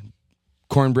Jiffy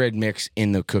cornbread mix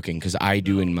in the cooking? Because I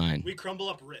do in mine. We crumble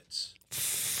up Ritz.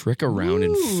 Frick around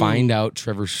and find out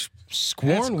Trevor's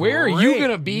squorn. That's Where are you great.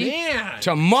 gonna be Man.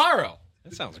 tomorrow?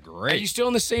 That sounds Are great. you still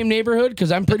in the same neighborhood?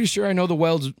 Because I'm pretty sure I know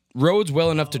the roads well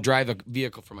enough to drive a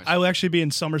vehicle for myself. I will actually be in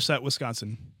Somerset,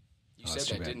 Wisconsin. You said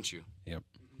too that, bad. didn't you? Yep.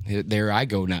 There I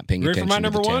go, not paying You ready for attention my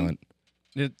to the number 1?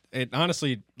 talent. It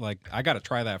honestly, like, I got to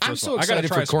try that. I'm First so of all. I gotta excited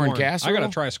try for corn scorn. I casserole. got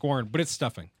to try scorn, but it's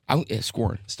stuffing.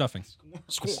 Scorn. Stuffing.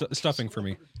 Stuffing for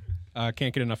me. Can't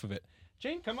get enough of it.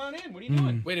 Jane, come on in. What are you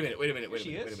doing? Wait a minute. Wait a minute.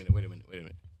 She is? Wait a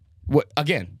minute. What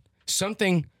again?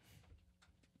 Something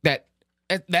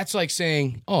that's like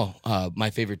saying, my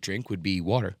favorite drink would be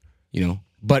water. You know,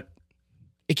 but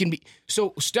it can be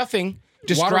so stuffing.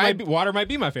 Water might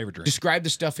be my favorite drink. Describe the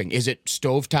stuffing. Is it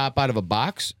stovetop out of a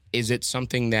box? Is it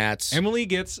something that's Emily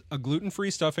gets a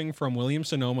gluten-free stuffing from Williams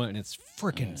Sonoma, and it's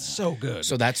freaking so good.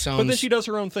 so that sounds? but then she does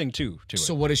her own thing too. To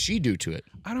so it. what does she do to it?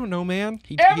 I don't know, man.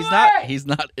 He's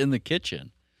not in the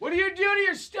kitchen. What do you do to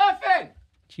your stuffing?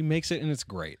 She makes it, and it's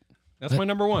great. That's my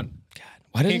number 1.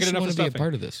 Why Can't doesn't get she enough want of to be a stuffing.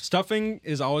 part of this? Stuffing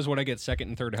is always what I get second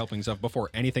and third helpings of before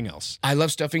anything else. I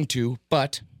love stuffing too,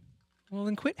 but Well,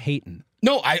 then quit hating.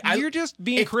 no, You're just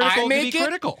being if critical I to make be it,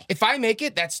 critical. If I make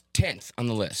it, that's 10th on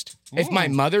the list. If my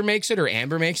mother makes it or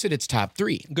Amber makes it, it's top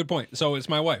 3. Good point. So it's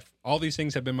my wife. All these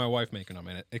things have been my wife making them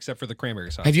in it, except for the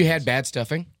cranberry sauce. Have you had bad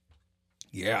stuffing?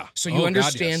 Yeah. So you Oh, God,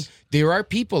 understand yes. there are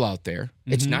people out there.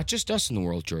 It's not just us in the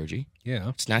world, Georgie. Yeah.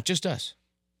 It's not just us.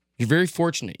 You're very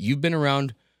fortunate. You've been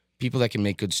around people that can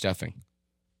make good stuffing.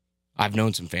 I've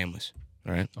known some families.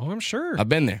 All right. Oh, I'm sure. I've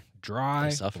been there. Dry,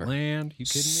 They suffer. bland. You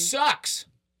kidding me? Sucks.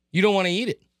 You don't want to eat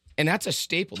it. And that's a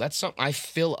staple. That's something I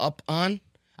fill up on.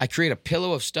 I create a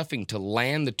pillow of stuffing to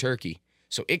land the turkey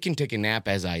so it can take a nap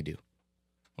as I do.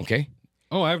 Okay?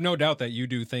 Oh, I have no doubt that you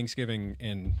do Thanksgiving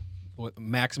in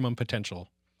maximum potential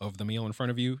of the meal in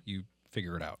front of you. You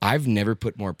figure it out. I've never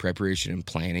put more preparation and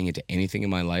planning into anything in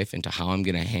my life, into how I'm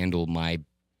going to handle my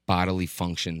bodily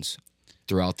functions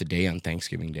throughout the day on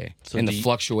Thanksgiving Day. So and do the you-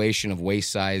 fluctuation of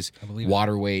waist size, believe it.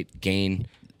 water weight, gain.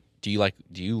 Do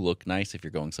you look nice if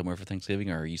you're going somewhere for Thanksgiving,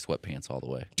 or are you sweatpants all the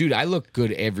way? Dude, I look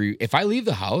good if I leave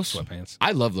the house, Sweatpants.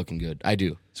 I love looking good. I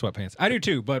do. Sweatpants. I do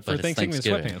too, but for But it's Thanksgiving, it's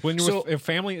Thanksgiving. sweatpants. When you're So- with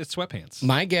family, it's sweatpants.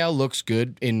 My gal looks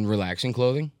good in relaxing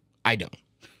clothing. I don't.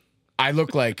 I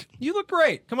look like You look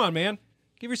great. Come on, man.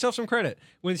 Give yourself some credit.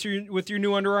 With your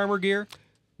new Under Armour gear.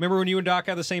 Remember when you and Doc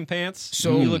had the same pants?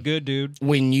 So- you look good, dude.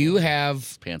 when you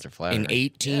have Pants are flat. an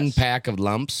 18 pack of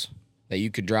lumps that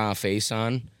you could draw a face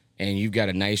on, and you've got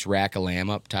a nice rack of lamb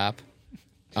up top.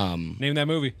 Name that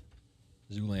movie.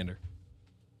 Zoolander.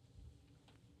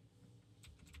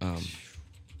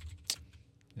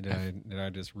 Did I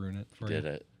just ruin it for Did you?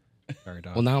 it? Sorry,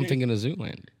 dog. Well, now I'm thinking of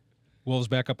Zoolander. Wolves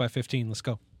back up by 15. Let's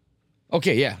go.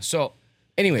 Okay, yeah. So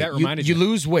anyway, That you reminded you.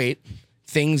 lose weight,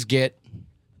 things get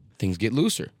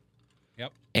looser.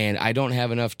 Yep. And I don't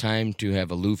have enough time to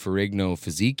have a Lou Ferrigno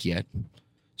physique yet.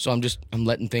 So I'm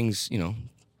letting things,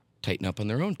 tighten up on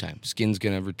their own time. Skin's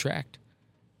gonna retract.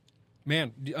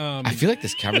 Man, I feel like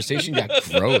this conversation got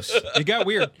gross. it got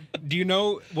weird. Do you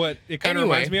know what it kind of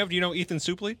Anyway. reminds me of? Do you know Ethan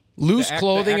Suplee? Loose The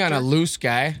clothing on a actor? loose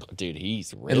guy. Dude,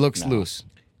 he's It ripped looks now. loose.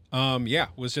 Yeah,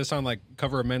 was just on like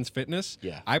cover of Men's Fitness.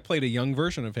 Yeah. I played a young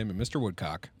version of him in Mr.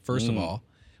 Woodcock, first of all,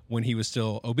 when he was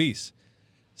still obese.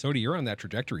 Sody, you're on that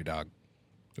trajectory, dog.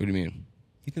 What do you mean?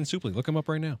 Ethan Suplee, look him up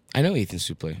right now. I know Ethan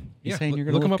Suplee. He's saying you're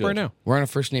gonna look him look up right good. now. We're on a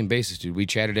first name basis, dude. We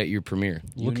chatted at your premiere.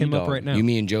 You Look and him your up dog. right now. You,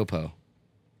 me, and Joe Po.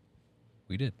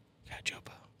 We did. Yeah, Joe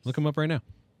Po. Look him up right now.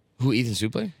 Who, Ethan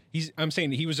Suplee? I'm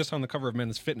saying he was just on the cover of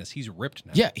Men's Fitness. He's ripped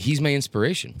now. Yeah, he's my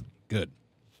inspiration. Good.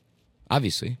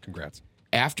 Obviously. Congrats.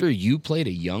 After you played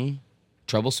a young,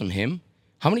 troublesome him,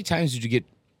 how many times did you get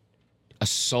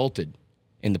assaulted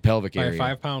in the pelvic By a area?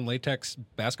 5-pound latex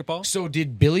basketball? So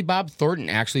did Billy Bob Thornton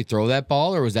actually throw that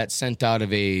ball, or was that sent out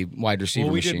of a wide receiver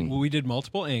Well, machine? we did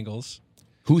multiple angles.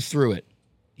 Who threw it?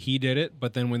 He did it,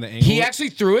 but then when the angle He actually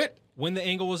threw it? when the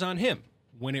angle was on him,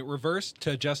 when it reversed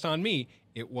to just on me,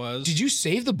 it was Did you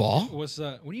save the ball? what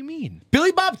do you mean?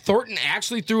 Billy Bob Thornton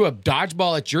actually threw a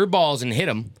dodgeball at your balls and hit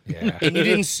him, Yeah. and you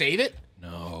didn't save it?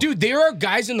 No. Dude, there are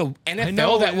guys in the NFL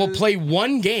know, that will play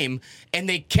one game and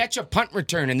they catch a punt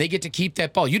return and they get to keep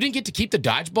that ball. You didn't get to keep the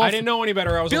dodgeball? I didn't know any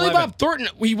better. I was Billy 11. Bob Thornton,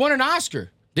 he won an Oscar,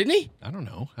 didn't he? I don't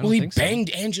know. I Well, don't he think so. banged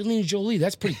Angelina Jolie.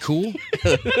 That's pretty cool.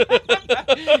 You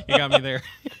got me there.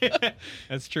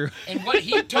 That's true. And what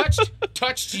he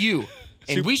touched you.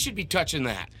 And we should be touching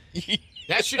that.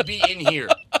 That should be in here.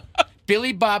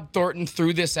 Billy Bob Thornton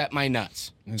threw this at my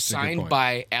nuts. That's a good Signed point.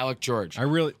 by Alec George.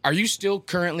 Are you still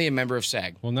currently a member of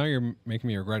SAG? Well, now you're making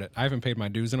me regret it. I haven't paid my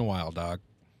dues in a while, dog.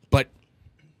 But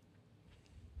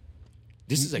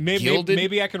this is a gilded.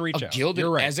 Maybe I can reach out. Gilded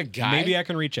You're right. as a guy. Maybe I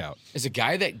can reach out. As a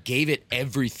guy that gave it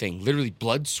everything, literally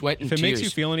blood, sweat, and If it tears. makes you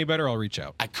feel any better, I'll reach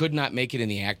out. I could not make it in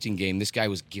the acting game. This guy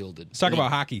was gilded. Let's talk And he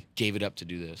about hockey. Gave it up to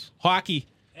do this. Hockey.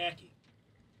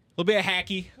 A little bit of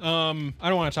hacky. I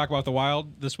don't want to talk about the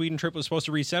Wild. The Sweden trip was supposed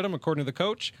to reset them, according to the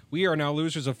coach. We are now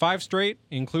losers of 5 straight,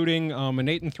 including an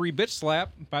 8-3 bitch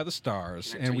slap by the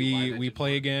Stars. And we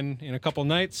play again in a couple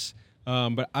nights.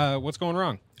 But what's going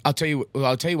wrong? I'll tell you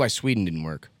why Sweden didn't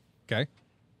work. Okay.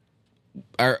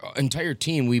 Our entire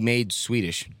team, we made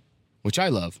Swedish, which I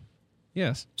love.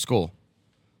 Yes. Skull.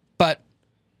 But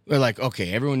we're like,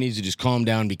 okay, everyone needs to just calm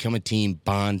down, become a team,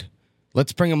 bond.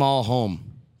 Let's bring them all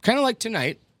home. Kind of like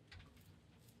tonight,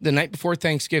 the night before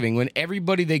Thanksgiving, when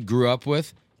everybody they grew up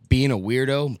with, being a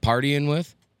weirdo, and partying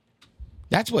with,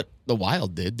 that's what the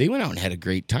Wild did. They went out and had a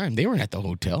great time. They weren't at the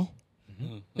hotel.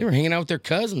 Mm-hmm. They were hanging out with their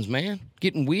cousins, man.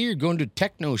 Getting weird, going to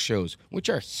techno shows, which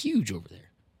are huge over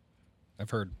there. I've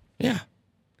heard. Yeah.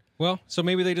 Well, so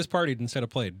maybe they just partied instead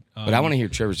of played. But I want to hear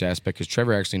Trevor's aspect because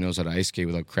Trevor actually knows how to ice skate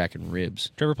without cracking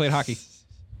ribs. Trevor played hockey.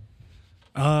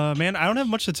 Man, I don't have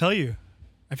much to tell you.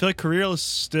 I feel like Carrillo is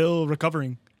still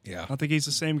recovering. Yeah. I don't think he's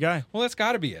the same guy. Well, that's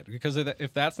got to be it, because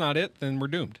if that's not it, then we're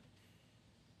doomed.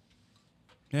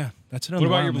 Yeah, that's it. What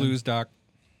about your Blues, Doc?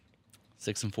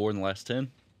 6-4 in the last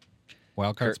 10.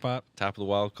 Wild card Kurt, spot? Top of the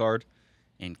wild card.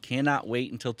 And cannot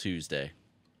wait until Tuesday.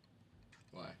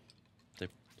 Why? They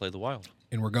play the Wild.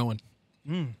 And we're going.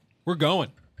 We're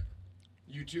going.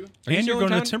 You too? Are you And still you're in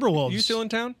going to town? Timberwolves. You still in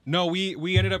town? No,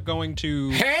 we ended up going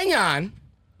to. Hang on.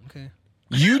 Okay.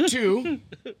 You too?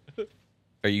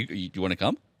 Are you want to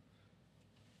come?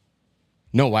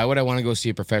 No, why would I want to go see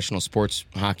a professional sports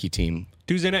hockey team?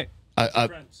 Tuesday night. I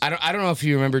don't know if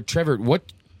you remember, Trevor,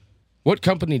 what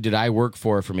company did I work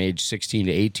for from age 16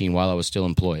 to 18 while I was still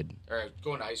employed? Or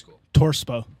going to high school.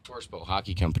 Torspo. Torspo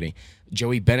Hockey Company.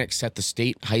 Joey Bennett set the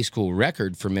state high school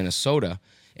record for Minnesota,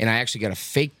 and I actually got a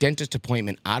fake dentist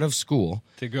appointment out of school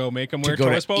To go make them to wear go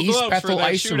to Torspo East gloves Bethel for that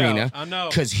Ice shootout. Arena I know.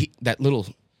 because that little,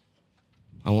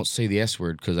 I won't say the S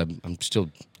word because I'm still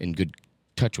in good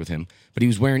touch with him, but he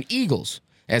was wearing Eagles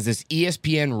as this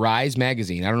ESPN Rise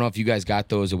magazine. I don't know if you guys got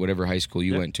those at whatever high school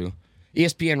you went to.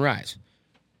 ESPN Rise.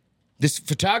 This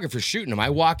photographer's shooting him. I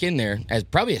walk in there as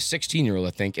probably a 16-year-old, I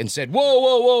think, and said, whoa,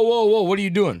 whoa, whoa, whoa, whoa, what are you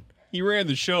doing? He ran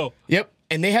the show. Yep.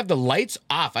 And they have the lights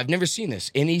off. I've never seen this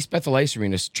in East Bethel Ice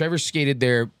Arena. Trevor skated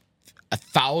there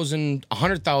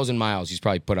 100,000 miles he's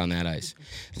probably put on that ice.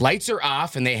 Lights are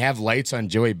off, and they have lights on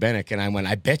Joey Bennett. And I went,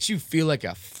 I bet you feel like a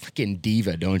freaking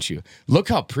diva, don't you? Look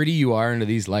how pretty you are under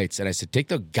these lights. And I said, take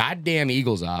the goddamn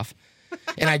Eagles off.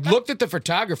 And I looked at the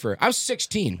photographer. I was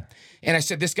 16. And I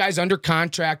said, this guy's under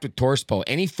contract with Torspo.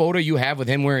 Any photo you have with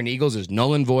him wearing Eagles is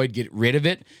null and void. Get rid of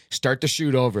it. Start the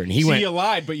shoot over. And he went, you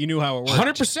lied, but you knew how it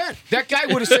worked. 100%. That guy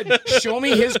would have said, show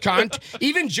me his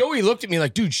Even Joey looked at me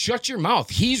like, dude, shut your mouth.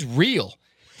 He's real.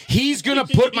 He's going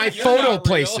to put my You're photo not real.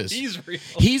 places. He's real.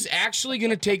 He's actually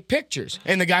going to take pictures.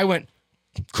 And the guy went,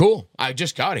 cool. I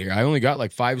just got here. I only got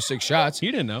like 5 or 6 shots.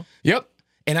 You didn't know. Yep.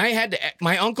 And I had to,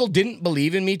 my uncle didn't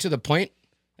believe in me to the point,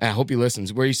 and I hope he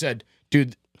listens, where he said,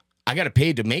 dude, I got to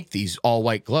pay to make these all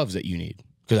white gloves that you need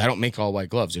because I don't make all white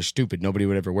gloves. They're stupid. Nobody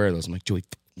would ever wear those. I'm like, Joey,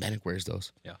 Manic wears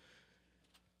those. Yeah.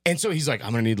 And so he's like,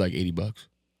 I'm going to need like $80. I'm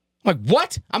like,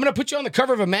 what? I'm going to put you on the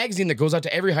cover of a magazine that goes out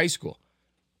to every high school.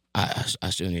 I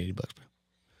still need $80,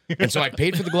 bro. And so I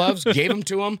paid for the gloves, gave them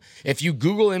to him. If you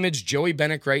Google image Joey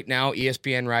Bennick right now,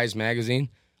 ESPN Rise magazine,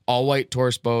 all white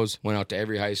Torspos, went out to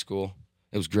every high school.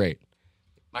 It was great.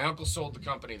 My uncle sold the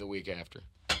company the week after.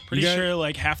 Pretty sure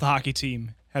like half the hockey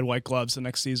team had white gloves the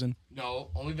next season. No,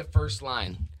 only the first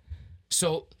line.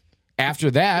 So after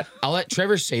that, I'll let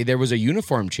Trevor say there was a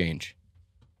uniform change.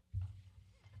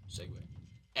 Segue.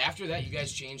 After that, you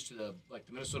guys changed to the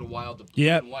Minnesota Wild, the blue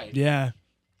and white. Yeah.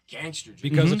 Gangster jersey.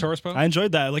 Because of Torspo? I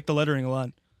enjoyed that. I like the lettering a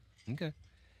lot. Okay.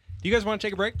 Do you guys want to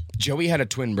take a break? Joey had a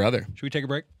twin brother. Should we take a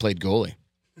break? Played goalie.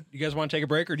 You guys want to take a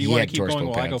break, or do you He want had to keep Torspo going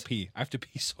while I go pants. pee? I have to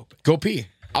pee so bad. Go pee.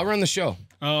 I'll run the show.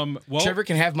 Well, Trevor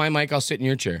can have my mic. I'll sit in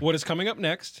your chair. what is coming up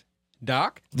next,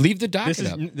 Doc? Leave the docket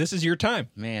up. This is your time.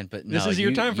 Man, but This no, is your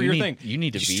you- time for you your need- thing. You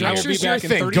need to be I will here. be Structure's your back in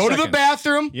thing. 30 Go to the seconds.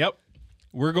 bathroom. Yep.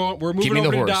 We're moving me over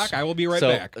the to horse. Doc. I will be right so,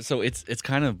 back. So it's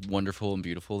kind of wonderful and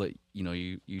beautiful that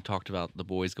you talked about the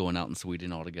boys going out in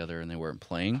Sweden all together and they weren't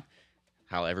playing.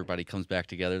 How everybody comes back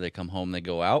together, they come home, they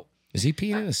go out. Is he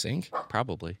peeing in a sink?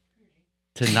 Probably.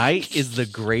 Tonight is the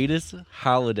greatest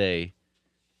holiday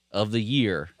of the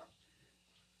year.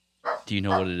 Do you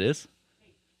know what it is?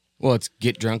 Well, it's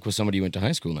get drunk with somebody you went to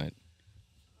high school night.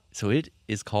 So it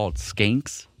is called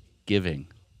Skanks Giving.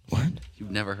 What?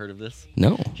 You've never heard of this?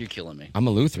 No. You're killing me. I'm a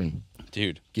Lutheran.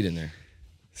 Dude. Get in there.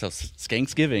 So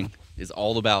Skanks Giving is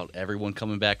all about everyone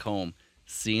coming back home,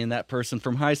 seeing that person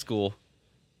from high school,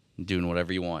 and doing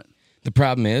whatever you want. The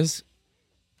problem is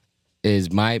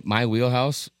my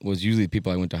wheelhouse was usually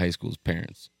people I went to high school's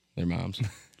parents, their moms.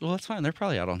 Well, that's fine. They're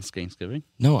probably out on Skanks Giving.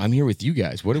 No, I'm here with you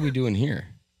guys. What are we doing here?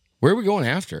 Where are we going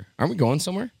after? Aren't we going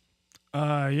somewhere?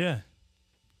 Yeah.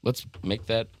 Let's make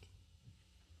that.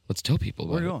 Let's tell people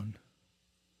about Where are we it. going?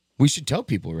 We should tell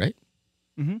people, right?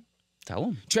 Tell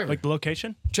them. Trevor, Like the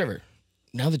location? Trevor,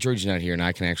 now that George's not here and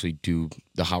I can actually do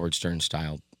the Howard Stern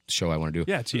style show I want to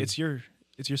do. Yeah, it's your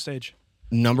stage.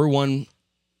 Number 1,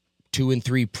 2, and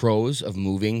 3 pros of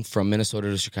moving from Minnesota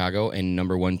to Chicago, and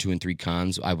number 1, 2, and 3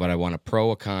 cons. But I want a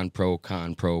pro, a con, pro,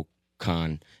 con, pro,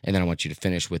 con, and then I want you to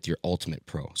finish with your ultimate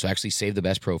pro. So actually save the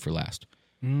best pro for last.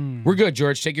 We're good,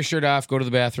 George. Take your shirt off, go to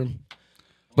the bathroom.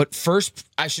 But first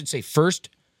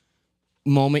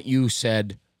moment you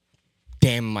said,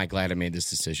 damn, am I glad I made this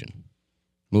decision.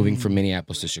 Moving from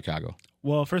Minneapolis to Chicago.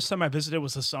 Well, first time I visited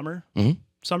was the summer. Mhm.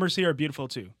 Summers here are beautiful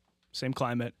too. Same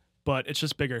climate, but it's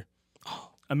just bigger.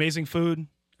 Amazing food,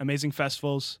 amazing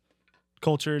festivals,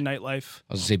 culture, nightlife.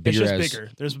 I was going to say It's bigger just as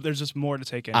bigger. There's just more to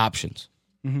take in. options.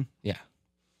 Yeah.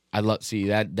 I love, see,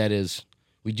 that is,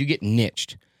 we do get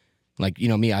niched. Like,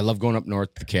 me, I love going up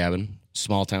north to the cabin,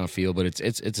 small town feel, but it's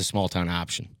a small town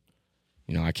option.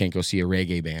 I can't go see a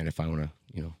reggae band if I want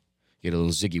to, get a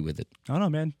little ziggy with it. I don't know,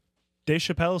 man. Dave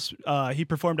Chappelle's he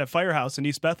performed at Firehouse in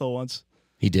East Bethel once.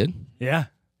 He did? Yeah,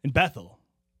 in Bethel.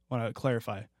 Want to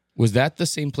clarify? Was that the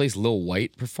same place Lil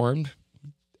White performed?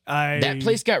 That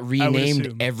place got renamed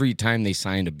assume. every time they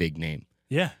signed a big name.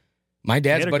 Yeah. My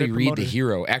dad's had a buddy great Reed the promoter.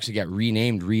 Hero actually got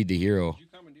renamed Reed the Hero.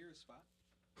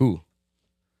 Who?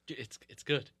 It's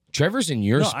good. Trevor's in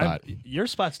your No, spot. your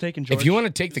spot's taken, George. If you want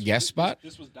to take the guest spot,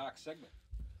 This was Doc's segment.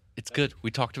 It's good.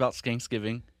 We talked about Skanks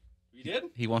Giving. You did?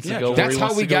 He wants Yeah, to go where that's he how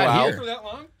wants we to go got out. here. For that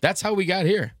long? that's how we got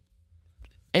here.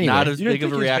 Anyway, Not as You didn't big of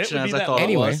a think his bit reaction would be as I that thought long?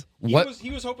 anyway, it was. what He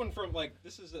was hoping from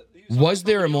this is was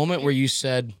there a moment where you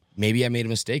said maybe I made a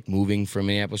mistake moving from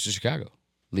Minneapolis to Chicago,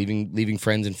 leaving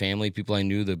friends and family, people I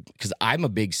knew, because I'm a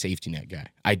big safety net guy.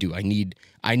 I do. I need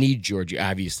Georgie.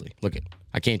 Obviously, look at,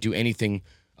 I can't do anything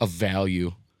of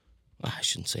value. I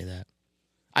shouldn't say that.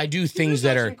 I do things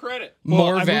that are credit.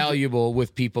 more I moved- valuable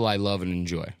with people I love and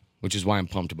enjoy, which is why I'm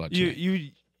pumped about tonight.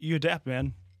 you adapt,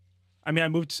 man. I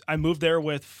mean, I moved there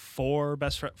with four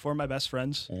of my best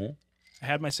friends. I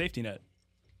had my safety net.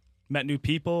 Met new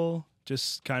people,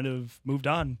 just kind of moved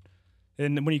on.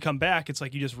 And then when you come back, it's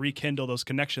like you just rekindle those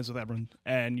connections with everyone,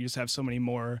 and you just have so many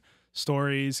more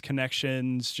stories,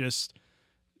 connections, just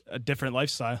a different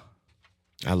lifestyle.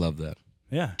 I love that.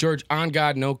 Yeah. George, on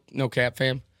God, no cap,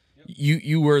 fam.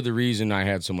 You were the reason I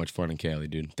had so much fun in Cali,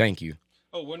 dude. Thank you.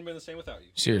 Oh, wouldn't have been the same without you.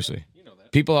 Seriously. You know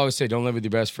that. People always say don't live with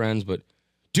your best friends, but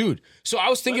dude, so I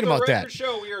was thinking about that.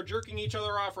 Show we are jerking each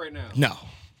other off right now. No.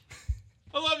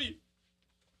 I love you.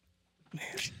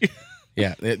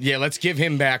 Yeah, let's give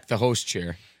him back the host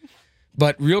chair.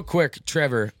 But real quick,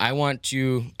 Trevor, I'm going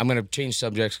to change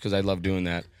subjects because I love doing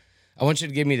that. I want you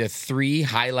to give me the 3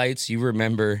 highlights you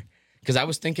remember, because I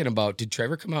was thinking about, did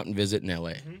Trevor come out and visit in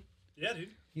L.A.? Mm-hmm. Yeah, dude.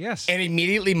 Yes. And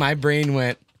immediately my brain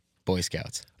went, Boy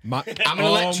Scouts. I'm going to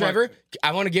let Trevor,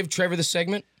 I want to give Trevor the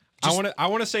segment. I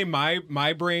want to say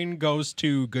my brain goes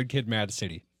to Good Kid, Mad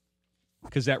City,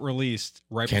 because that released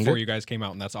right Kendrick? before you guys came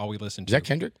out, and that's all we listened Is to. that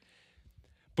Kendrick?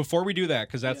 Before we do that,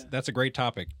 because that's a great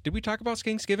topic. Did we talk about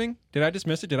Thanksgiving? Did I just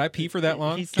miss it? Did I pee for that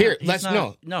long?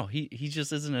 No, he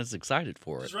just isn't as excited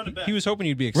for it. Just run it back. He was hoping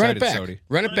you'd be Run it excited, back. Sody.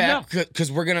 Run it back,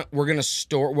 because we're gonna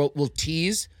store. We'll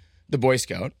tease the Boy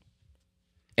Scout,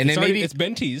 and then maybe It's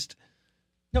been teased.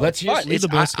 No, let's hear. leave the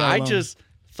Boy Scout I alone. just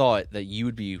thought that you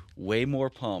would be way more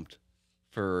pumped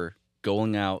for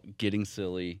going out, getting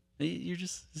silly. It's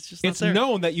just not It's there.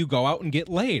 known that you go out and get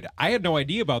laid. I had no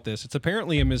idea about this. It's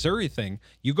apparently a Missouri thing.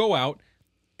 You go out,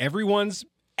 everyone's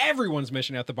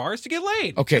mission at the bar is to get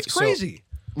laid. Okay, it's crazy.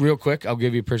 So, real quick, I'll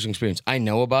give you a personal experience. I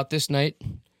know about this night,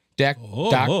 Doc.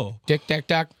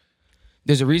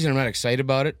 There's a reason I'm not excited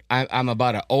about it. I'm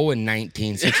about a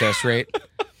 0-19 success rate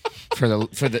for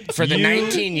the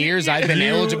 19 years I've been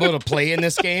eligible to play in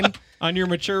this game. On your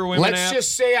mature women Let's app.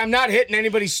 just say I'm not hitting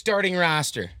anybody's starting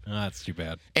roster. Oh, that's too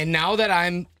bad. And now that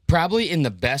I'm probably in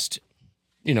the best,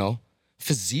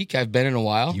 physique I've been in a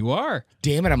while, You are.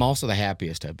 damn it, I'm also the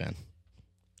happiest I've been.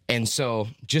 And so,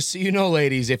 just so you know,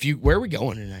 ladies, where are we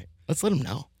going tonight? Let's let them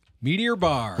know. Meteor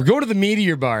Bar. We're going to the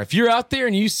Meteor Bar. If you're out there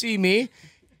and you see me,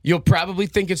 you'll probably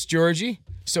think it's Georgie.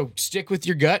 So stick with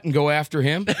your gut and go after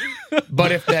him.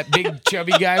 But if that big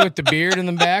chubby guy with the beard in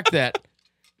the back that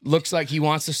looks like he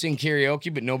wants to sing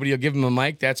karaoke, but nobody will give him a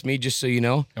mic, that's me, just so you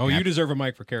know. Oh, you deserve a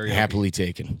mic for karaoke. Happily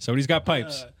taken. Sody's got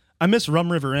pipes. I miss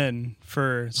Rum River Inn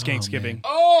for Skanksgiving.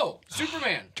 Oh,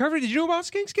 Superman. Trevor, did you know about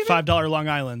Thanksgiving? $5 Long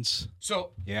Islands.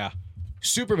 So Yeah.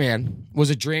 Superman was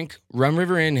a drink Rum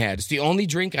River Inn had. It's the only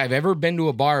drink I've ever been to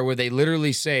a bar where they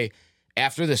literally say,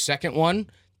 after the second one,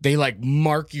 they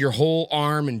mark your whole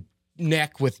arm and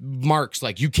neck with marks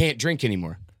like you can't drink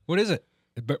anymore. What is it?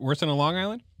 But worse than a Long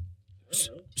Island?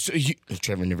 So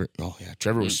Trevor never. Oh yeah,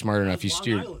 Trevor was smart enough. He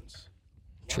steered.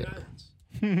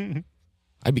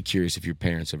 I'd be curious if your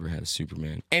parents ever had a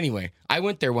Superman. Anyway, I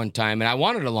went there one time and I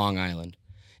wanted a Long Island,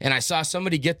 and I saw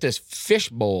somebody get this fish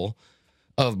bowl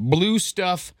of blue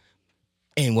stuff,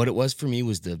 and what it was for me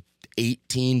was the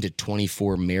 18 to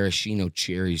 24 maraschino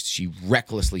cherries she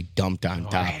recklessly dumped on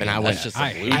top, and I went.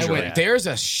 I went. There's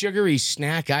a sugary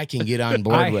snack I can get on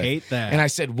board I with. hate that. And I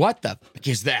said, "What the fuck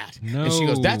is that?" And she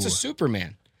goes, "That's a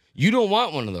Superman. You don't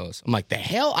want one of those." I'm like, "The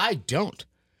hell, I don't."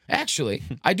 Actually,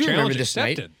 I do remember Challenge this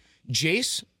accepted. night.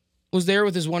 Jace was there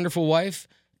with his wonderful wife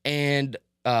and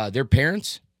their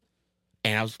parents,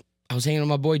 and I was hanging with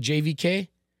my boy JVK,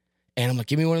 and I'm like,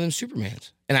 "Give me one of them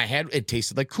Supermans." And it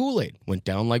tasted like Kool-Aid, went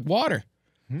down like water.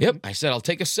 Yep, I said, "I'll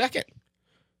take a second."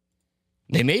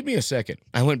 They made me a second.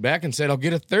 I went back and said, "I'll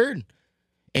get a third."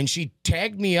 And she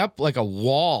tagged me up like a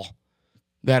wall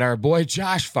that our boy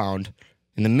Josh found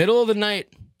in the middle of the night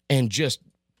and just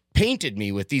painted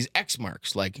me with these X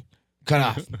marks, like cut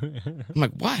off. I'm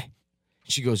like, "Why?"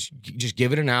 She goes, "Just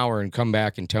give it an hour and come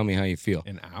back and tell me how you feel."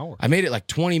 An hour. I made it like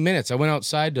 20 minutes. I went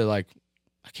outside to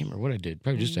I can't remember what I did.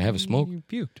 Probably just to have a smoke. You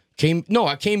puked.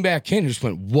 I came back in and just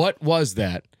went, "What was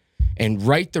that?" And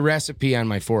write the recipe on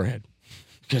my forehead.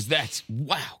 Because that's,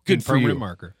 wow, good for Permanent you.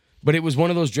 marker. But it was one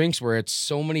of those drinks where it's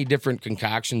so many different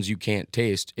concoctions you can't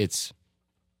taste. It's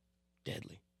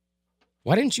deadly.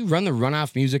 Why didn't you run the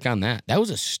runoff music on that? That was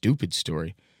a stupid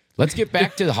story. Let's get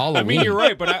back to the Halloween. I mean, you're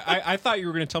right, but I thought you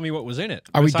were going to tell me what was in it.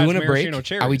 Are we besides doing a break? maraschino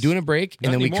cherries. Are we doing a break? And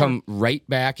Not then we anymore. come right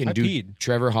back and I do peed.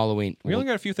 Trevor Halloween. We only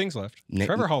got a few things left.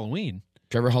 Trevor Halloween.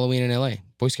 Trevor Halloween in LA.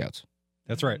 Boy Scouts.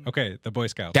 That's right. Okay, the Boy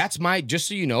Scouts. That's just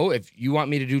so you know, if you want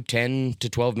me to do 10 to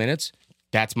 12 minutes,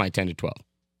 that's my 10 to 12.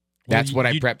 That's what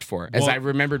I prepped for. As I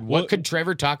remembered, what could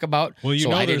Trevor talk about? Well, you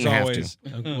so know I there's didn't have always.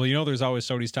 to. Well, you know there's always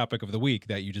Sody's topic of the week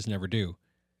that you just never do.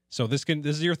 So this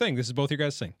is your thing. This is both your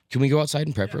guys' thing. Can we go outside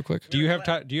and prep real quick? Do you have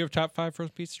top 5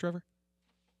 frozen pizzas, Trevor?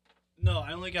 No,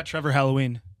 I only got Trevor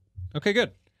Halloween. Okay,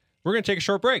 good. We're gonna take a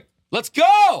short break. Let's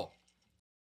go!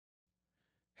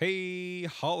 Hey,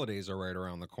 holidays are right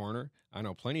around the corner. I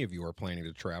know plenty of you are planning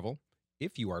to travel.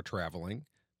 If you are traveling,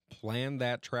 plan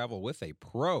that travel with a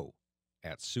pro.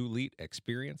 at Sulit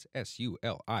Experience,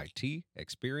 SULIT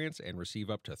Experience, and receive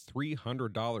up to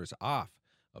 $300 off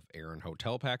of Aaron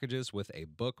Hotel packages with a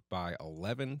book by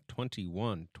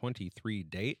 11/21/23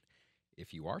 date.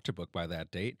 If you are to book by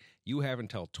that date, you have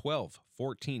until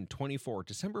 12/14/24,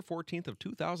 December 14th of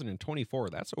 2024.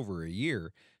 That's over a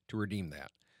year to redeem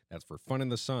that. That's for fun in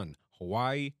the sun,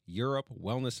 Hawaii, Europe,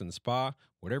 wellness and spa,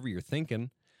 whatever you're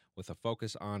thinking, with a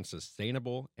focus on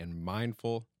sustainable and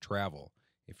mindful travel.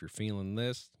 If you're feeling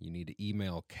this, you need to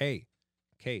email Kay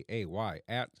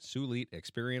at Sulit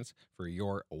Experience for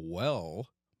your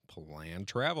well-planned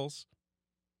travels.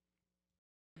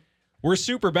 We're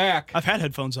super back, I've had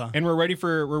headphones on. and we're ready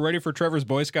for Trevor's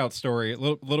Boy Scout story. A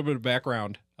little bit of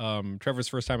background. Trevor's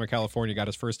first time in California, got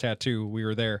his first tattoo. We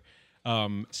were there.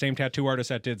 Same tattoo artist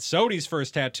that did Sodi's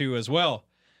first tattoo as well.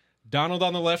 Donald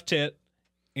on the left tit,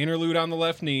 interlude on the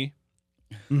left knee.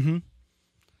 Mm-hmm.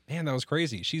 Man, that was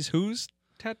crazy. She's whose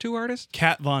tattoo artist?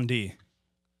 Kat Von D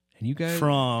And you guys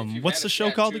from what's the show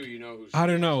called? I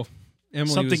don't know.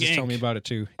 Emily Something was just Inc. telling me about it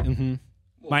too. Mm-hmm.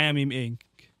 Miami Inc.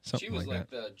 Something She was like like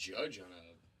that. the judge on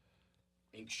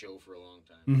a Ink show for a long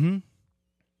time. Mm-hmm.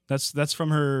 That's from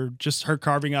her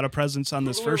carving out a presence on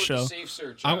this Google her first with the show. safe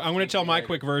search. I'm going to tell my Right.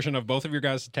 quick version of both of your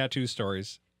guys' tattoo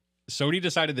stories. Sodi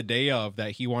decided the day of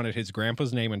that he wanted his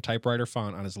grandpa's name in typewriter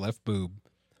font on his left boob.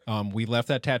 We left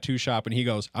that tattoo shop, and he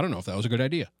goes, "I don't know if that was a good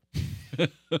idea."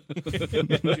 Dude,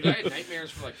 I had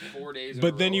nightmares for like 4 days. But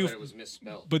in a then row you- that it was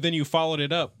misspelled. But then you followed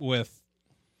it up with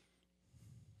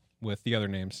the other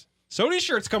names. Sodi's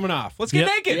shirt's coming off. Let's get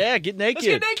Yep. naked. Yeah, get naked. Let's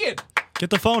get naked. Get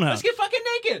the phone out. Let's get fucking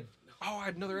naked. Oh, I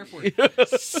had another F word. George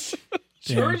is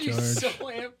George. so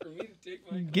amped for me to take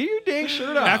my. Get your dang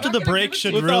shirt off. After I'm the not gonna break give it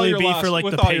should to you. With all really your be lost- for like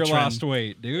with the all your Patreon. lost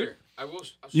weight, dude. Here, I will.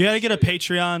 You got to get a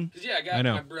Patreon. Cause yeah, I got I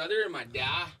know. my brother and my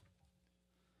dad.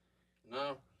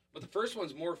 No, but the first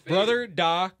one's more faded. Brother,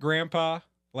 da, grandpa,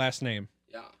 last name.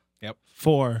 Yeah,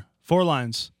 Four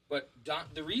lines. but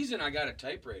the reason I got a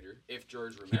typewriter, if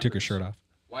George remembers, He took his shirt off.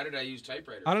 Why did I use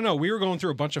typewriter? I don't know. We were going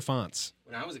through a bunch of fonts.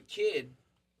 When I was a kid,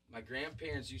 my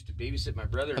grandparents used to babysit my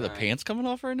brother. Are and the I. pants coming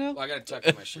off right now? Well, I got to tuck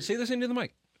in my shirt. Say this into the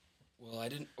mic. Well, I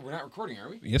didn't. We're not recording, are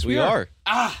we? Yes, We are.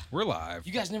 Ah, We're live.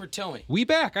 you guys never tell me. We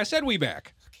back. I said we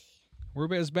back.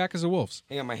 We're as back as the wolves.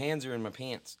 Hang on, my hands are in my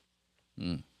pants.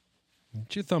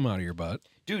 Get your thumb out of your butt.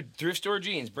 Dude, thrift store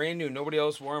jeans, brand new. Nobody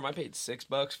else wore them. I paid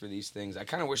 $6 for these things. I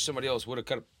kind of wish somebody else would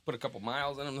have put a couple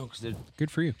miles in them, though, because the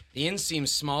Good for you.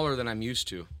 inseam's smaller than I'm used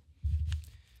to.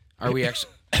 Are we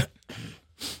actually?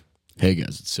 Hey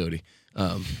guys, it's Sodi.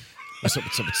 What's up?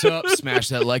 What's up? What's up? Smash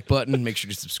that like button. Make sure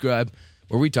to subscribe.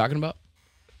 What were we talking about?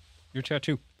 Your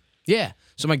tattoo. Yeah.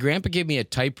 So my grandpa gave me a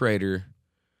typewriter,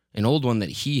 an old one that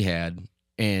he had,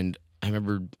 and I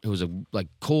remember it was a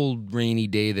cold, rainy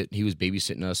day that he was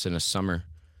babysitting us in a summer.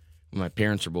 When my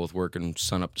parents were both working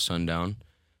sun up to sundown.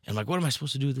 And I'm like, what am I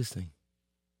supposed to do with this thing?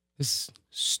 This is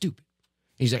stupid.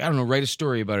 And he's like, I don't know, write a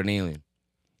story about an alien.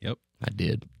 Yep. I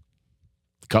did.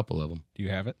 A couple of them. Do you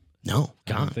have it? No,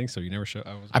 I gone. don't think so. You never showed.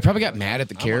 I probably got mad at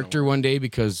the character one day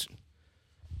because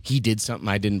he did something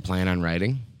I didn't plan on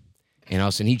writing. And all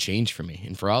of a sudden he changed for me.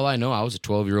 And for all I know, I was a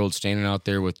 12-year-old standing out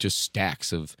there with just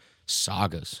stacks of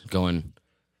sagas going,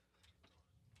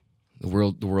 the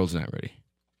world's not ready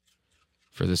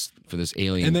for this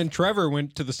alien. And then Trevor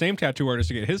went to the same tattoo artist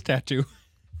to get his tattoo.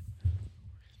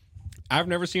 I've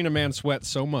never seen a man sweat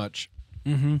so much.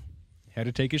 Mm-hmm. Had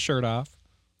to take his shirt off.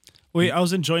 Wait, I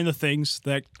was enjoying the things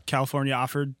that California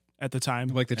offered at the time.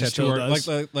 Like the and tattoo still art,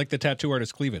 does. like the tattoo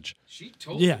artist cleavage. she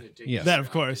told Yeah. me to take Yeah. this That, shit of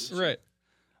off, course. didn't she?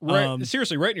 Right.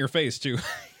 Seriously, right in your face too.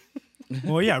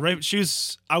 Well, yeah, right.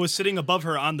 I was sitting above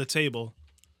her on the table,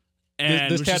 and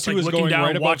this was just, tattoo like, is looking going down,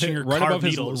 right above watching his, her right carve above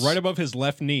his needles. right above his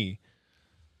left knee.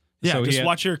 Yeah, So he just had-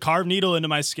 watch her carve needle into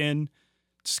my skin.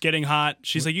 It's getting hot.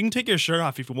 She's like, "You can take your shirt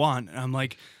off if you want." And I'm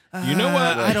like, You know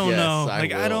what? I don't Yes, know. I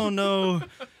I will. don't know."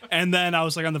 And then I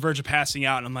was like on the verge of passing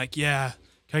out, and I'm like, "Yeah,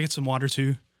 can I get some water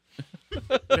too?"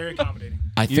 Very accommodating.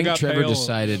 I think got Trevor pale.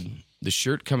 decided the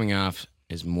shirt coming off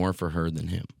is more for her than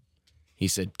him. He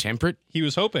said, temperate He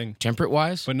was hoping,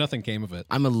 wise, but nothing came of it.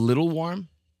 I'm a little warm,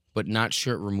 but not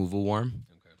shirt removal warm.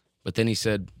 But then he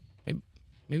said,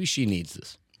 maybe she needs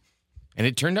this. And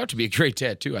it turned out to be a great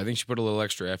tattoo. I think she put a little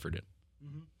extra effort in.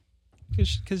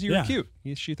 Because you were Yeah. cute.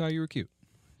 She thought you were cute.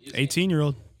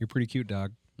 18-year-old. You're pretty cute,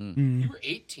 dog. You were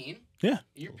 18? Yeah.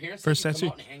 And your parents First let you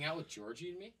come tattoo. out and hang out with Georgie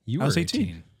and me? You I was were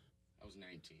 18. I was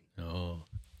 19. Oh,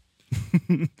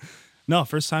 No,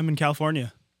 first time in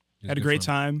California. it was Had a good great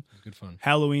fun. time. It was good fun.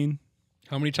 Halloween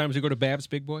How many times you go to Babs,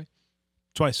 big boy?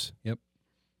 twice. How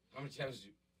many times did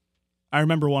you... I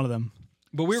remember one of them.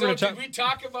 But we were going to talk. Did we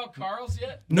talk about Carl's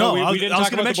yet? No, we didn't I was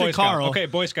talk going to about the mention Boy Scouts. Carl. Okay,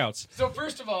 Boy Scouts. So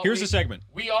first of all, Here's the segment.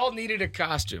 We all needed a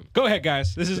costume. Go ahead,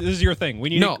 guys. This is your thing. We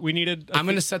needed. I'm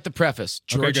going to set the preface.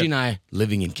 Okay, Georgie good. and I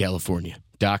living in California.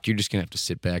 Doc, you're just going to have to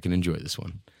sit back and enjoy this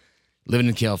one. Living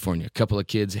in California, a couple of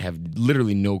kids have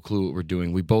literally no clue what we're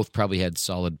doing. We both probably had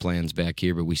solid plans back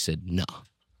here, but we said, no,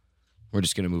 we're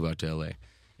just going to move out to L.A.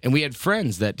 And we had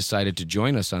friends that decided to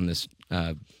join us on this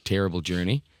terrible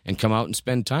journey and come out and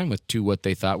spend time with two what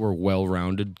they thought were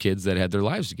well-rounded kids that had their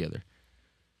lives together.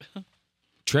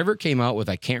 Trevor came out with,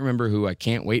 I can't remember who, I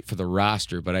can't wait for the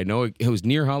roster, but I know it was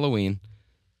near Halloween,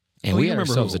 and we had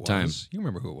ourselves a time. You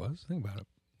remember who it was? Think about it.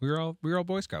 We were all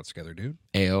Boy Scouts together, dude.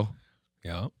 Ao.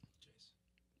 Yeah.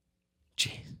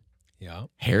 Jeez. Yeah.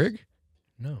 Herrig?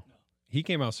 No. He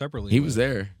came out separately. He was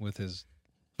there. with his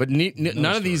But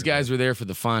none of these story, guys were there for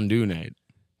the fondue night.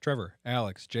 Trevor,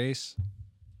 Alex, Jace.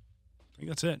 I think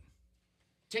that's it.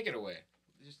 Take it away.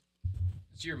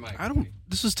 It's your mic.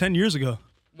 This was 10 years ago.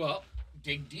 Well,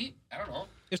 dig deep. I don't know.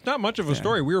 It's not much of a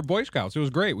story. We were Boy Scouts. It was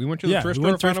great. We went to the Yeah, thrift we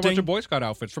store, went found a bunch thrifting. of Boy Scout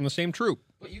outfits from the same troop.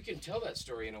 But you can tell that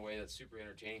story in a way that's super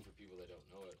entertaining for people that don't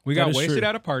know it. We That got is wasted true.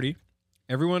 at a party.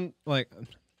 Everyone, I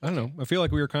don't know. I feel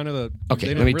like we were kind of the. Okay,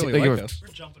 they let me didn't t- really let me like us. We're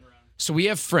jumping around. So we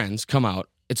have friends come out.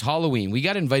 It's Halloween. We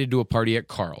got invited to a party at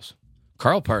Carl's.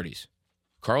 Carl parties.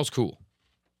 Carl's cool.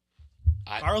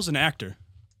 Carl's an actor.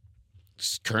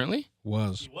 Currently?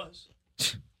 Was. He was.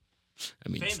 I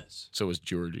mean, Famous. so is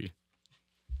Georgie.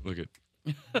 Look at.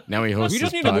 Now he hosts We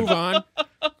just this need to pod. move on.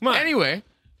 Come on. Anyway,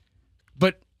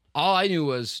 but all I knew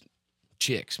was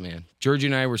chicks, man. Georgie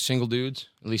and I were single dudes.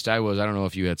 At least I was. I don't know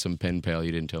if you had some pen pal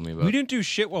you didn't tell me about. We didn't do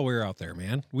shit while we were out there,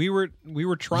 man. We were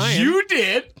trying. You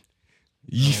did.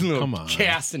 You little come on.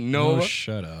 Casanova. Oh,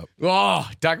 shut up. Oh,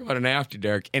 talk about an after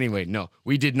dark. Anyway, no,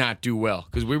 we did not do well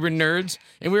because we were nerds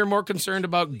and we were more concerned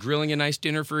about grilling a nice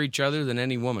dinner for each other than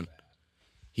any woman.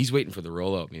 He's waiting for the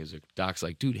rollout music. Doc's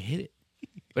like, dude, hit it.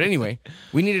 But anyway,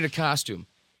 we needed a costume.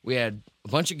 We had a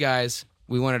bunch of guys.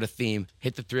 We wanted a theme.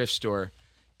 Hit the thrift store,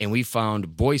 and we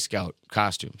found Boy Scout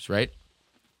costumes, right?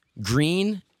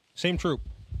 Green. Same troop.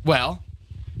 Well,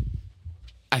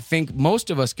 I think most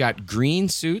of us got green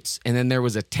suits, and then there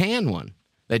was a tan one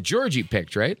that Georgie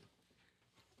picked, right?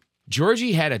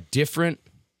 Georgie had a different.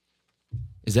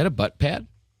 Is that a butt pad?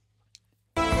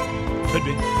 Could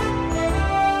be.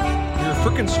 You're a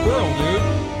freaking squirrel, dude.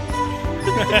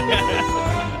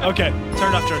 Okay,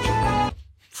 turn off, George.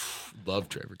 Love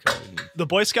Trevor Cullen. The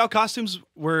Boy Scout costumes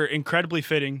were incredibly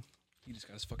fitting He just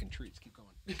got his fucking treats. Keep going.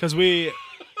 because we're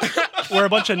a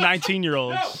bunch of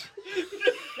 19-year-olds.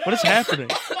 What is happening?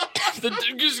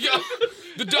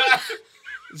 The dog.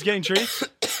 Is getting treats?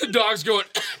 The dog's going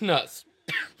nuts.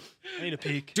 I need a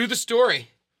peek. Do the story.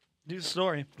 Do the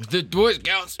story. The Boy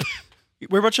Scouts.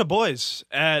 We're a bunch of boys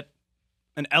at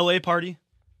an LA party,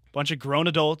 bunch of grown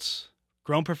adults,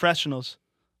 grown professionals,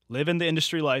 living the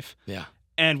industry life. Yeah.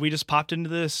 And we just popped into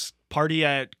this party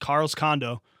at Carl's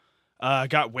condo,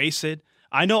 got wasted.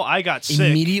 I know I got sick.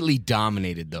 Immediately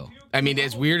dominated, though. I mean,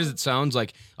 as weird as it sounds,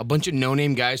 like a bunch of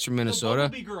no-name guys from Minnesota.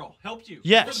 girl helped you.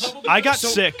 Yes, I got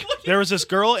sick. There was this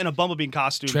girl in a bumblebee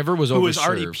costume. Trevor was who was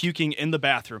already overserved. puking in the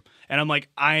bathroom, and I'm like,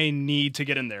 I need to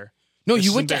get in there. No, This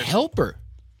you is went to embarrassing. help her.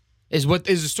 Is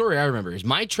the story I remember. Is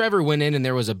my Trevor went in and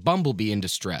there was a bumblebee in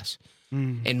distress.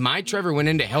 And my Trevor went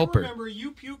in to help her. Remember,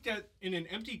 you puked in an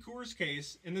empty Coors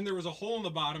case, and then there was a hole in the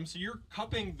bottom, so you're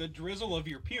cupping the drizzle of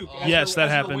your puke. Yes, that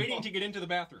happened. Waiting to get into the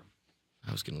bathroom.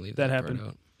 I was going to leave That that, part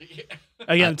happened. out.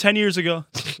 Again, 10 years ago,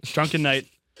 drunken night.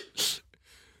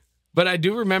 But I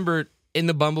do remember in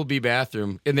the bumblebee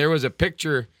bathroom, and there was a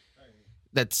picture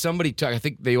that somebody took. I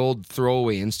think the old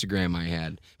throwaway Instagram I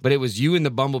had. But it was you and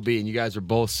the bumblebee, and you guys were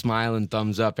both smiling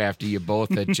thumbs up after you both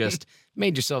had just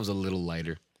made yourselves a little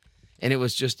lighter. And it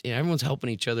was just, everyone's helping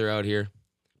each other out here.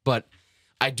 But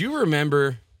I do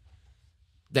remember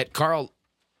that Carl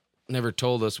never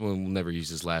told us, well, we'll never use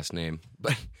his last name,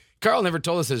 but Carl never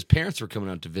told us that his parents were coming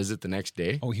out to visit the next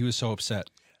day. Oh, he was so upset.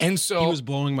 And so He was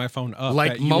blowing my phone up.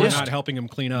 Like that you were most- not helping him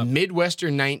clean up.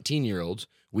 Midwestern 19-year-olds,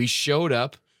 we showed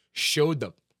up, showed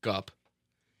the up,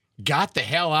 got the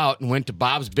hell out, and went to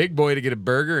Bob's Big Boy to get a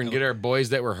burger and get our boys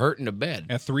that were hurting to bed.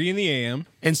 At 3 a.m.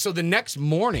 And so the next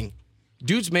morning,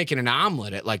 dude's making an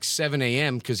omelet at like 7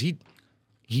 a.m. because he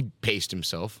paced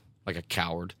himself like a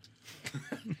coward.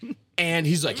 And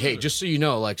he's like, hey, just so you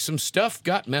know, like some stuff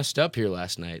got messed up here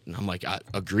last night. And I'm like,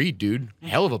 agreed, dude.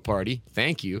 Hell of a party.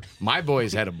 Thank you. My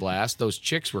boys had a blast. Those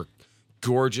chicks were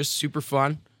gorgeous, super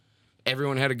fun.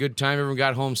 Everyone had a good time. Everyone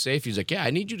got home safe. He's like, yeah, I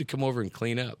need you to come over and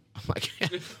clean up. I'm like,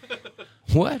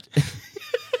 what?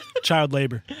 Child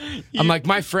labor. I'm like,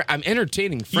 my friend, I'm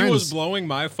entertaining friends. He was blowing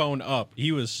my phone up.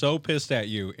 He was so pissed at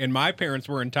you. And my parents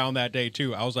were in town that day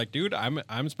too. I was like, dude,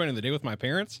 I'm spending the day with my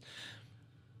parents.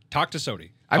 Talk to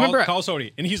Sodi. Call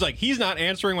Sodi. And he's like, he's not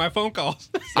answering my phone calls.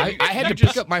 I had to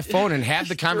pick up my phone and have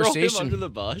the Throw him conversation. under the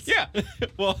bus. Yeah.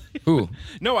 Well, Who?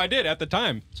 no, I did at the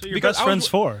time. So your best friend's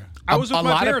for. I was with A my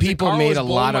lot of parents, and people Carl made was a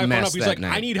blowing lot of my phone mess up. He's that like,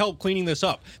 night. I need help cleaning this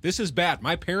up. This is bad.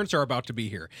 My parents are about to be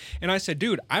here. And I said,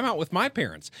 dude, I'm out with my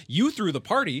parents. You threw the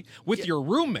party with your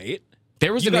roommate.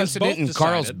 There was You an guys incident both in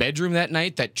Carl's decided. bedroom that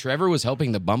night that Trevor was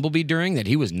helping the Bumblebee during that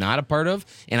he was not a part of,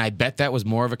 and I bet that was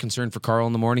more of a concern for Carl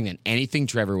in the morning than anything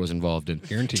Trevor was involved in.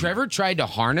 Guaranteed. Trevor tried to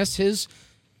harness his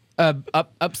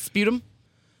up sputum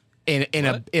in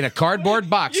a cardboard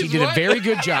box. He did a very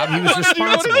good job. He was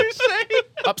responsible.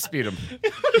 Up sputum.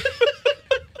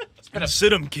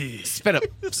 Sit 'em key. Spit up.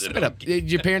 Spit up.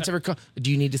 Did your parents ever call? Do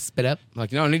you need to spit up? I'm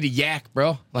like, no, I need to yak,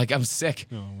 bro. Like, I'm sick.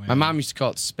 Oh, man. My mom used to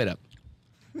call it spit up.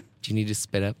 Do you need to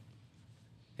spit up?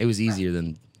 It was easier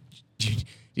than you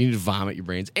need to vomit your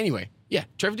brains. Anyway, yeah,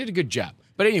 Trevor did a good job.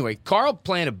 But anyway, Carl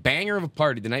planned a banger of a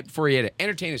party the night before he had to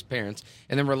entertain his parents,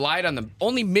 and then relied on the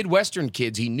only Midwestern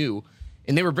kids he knew,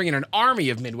 and they were bringing an army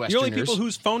of Midwesterners. The only people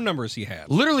whose phone numbers he had.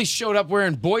 Literally showed up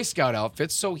wearing Boy Scout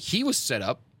outfits, so he was set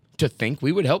up to think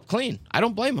we would help clean. I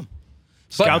don't blame him.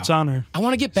 But Scout's honor. I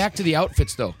want to get back to the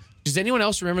outfits, though. Does anyone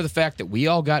else remember the fact that we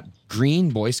all got green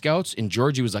Boy Scouts, and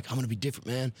Georgie was like, I'm going to be different,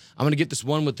 man. I'm going to get this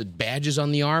one with the badges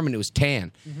on the arm, and it was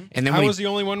tan. And then I when was the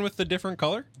only one with the different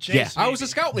color? Yeah. I was a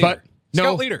scout leader. but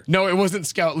Scout leader. No, it wasn't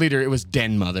Scout leader. It was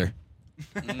Den Mother.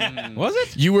 Was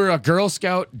it? You were a Girl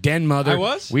Scout, Den Mother. I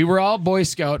was? We were all Boy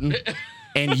Scouting.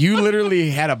 And you literally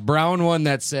had a brown one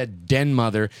that said Den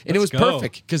Mother. And it was Let's go.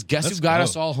 perfect, because guess Let's who got go.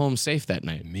 us all home safe that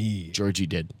night? Me. Georgie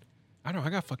did. I don't know.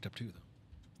 I got fucked up too, though.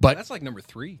 But That's like number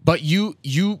 3. But you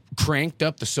cranked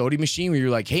up the Sodi machine where you're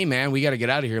like, hey, man, we got to get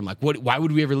out of here. I'm like, what? Why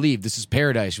would we ever leave? This is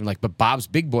paradise. You're like, but Bob's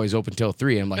Big Boy's open till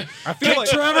 3. I'm like, feel like-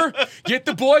 Trevor, get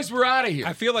the boys. We're out of here.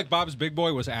 I feel like Bob's big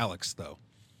boy was Alex, though.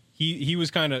 He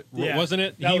was kind of, Yeah, wasn't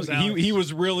it? that was Alex. He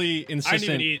was really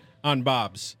insistent eat. on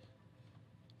Bob's.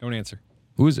 Don't answer.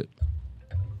 Who is it?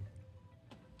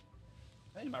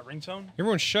 Hey, my ringtone.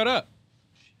 Everyone shut up.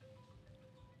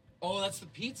 Oh, that's the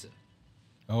pizza.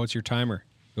 Oh, it's your timer.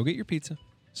 Go get your pizza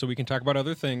so we can talk about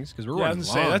other things, because we're Yeah, I running was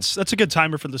long. gonna say that's a good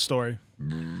timer for the story.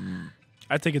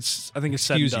 I think it's said and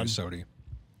Excuse you, done. Sodi.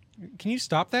 Can you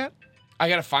stop that? I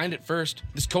got to find it first.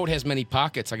 This coat has many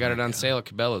pockets. I got it on sale at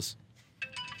Cabela's.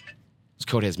 This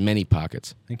coat has many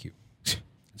pockets. Thank you.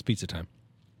 It's pizza time.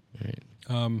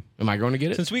 Am I going to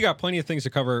get it? Since we got plenty of things to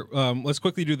cover, let's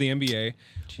quickly do the NBA.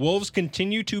 Wolves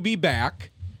continue to be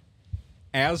back.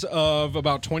 As of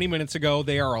about 20 minutes ago,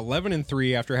 they are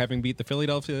 11-3 after having beat the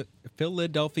Philadelphia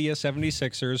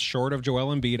 76ers short of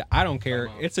Joel Embiid. I don't care.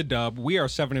 It's a dub. We are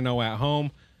 7-0 at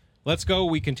home. Let's go.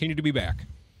 We continue to be back.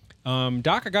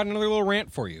 Doc, I got another little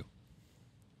rant for you.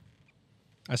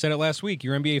 I said it last week.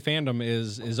 Your NBA fandom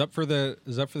is up for the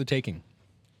taking.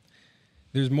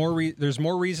 There's more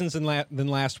reasons than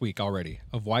last week already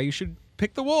of why you should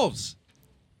pick the Wolves.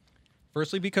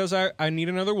 Firstly, because I need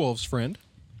another Wolves friend.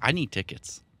 I need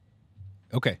tickets.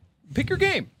 Okay. Pick your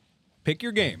game. Pick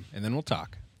your game, and then we'll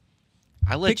talk.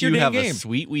 I let Pick your you damn have game. a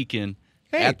sweet weekend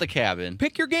Hey. at the cabin.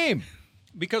 Pick your game.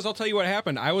 Because I'll tell you what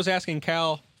happened. I was asking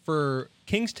Cal for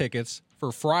Kings tickets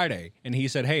for Friday, and he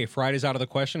said, hey, Friday's out of the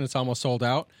question. It's almost sold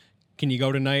out. Can you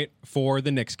go tonight for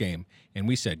the Knicks game? And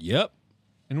we said, yep.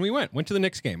 And we went to the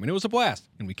Knicks game, and it was a blast.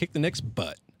 And we kicked the Knicks'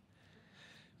 butt.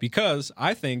 Because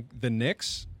I think the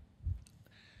Knicks,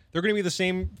 they're going to be the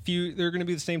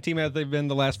same team as they've been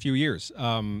the last few years.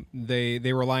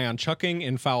 They rely on chucking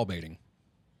and foul baiting.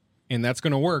 And that's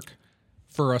going to work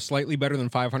for a slightly better than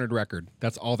 500 record.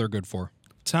 That's all they're good for.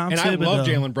 Tom And I love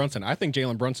Thibodeau. Jalen Brunson. I think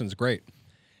Jalen Brunson's great.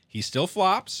 He still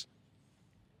flops.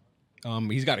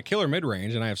 He's got a killer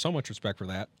mid-range, and I have so much respect for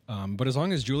that. But as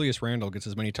long as Julius Randle gets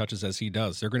as many touches as he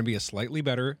does, they're going to be a slightly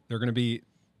better. They're going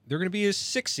to be a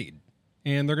 6 seed,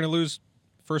 and they're going to lose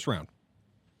first round.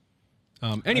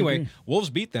 Anyway, Wolves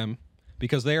beat them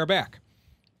because they are back.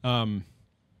 Thank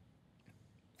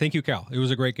you, Cal. It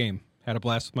was a great game. Had a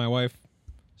blast with my wife.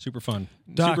 Super fun.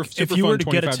 Doc, super if you fun were to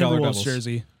get a $25 Timberwolves doubles.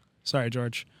 jersey, sorry,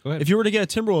 George. Go ahead. If you were to get a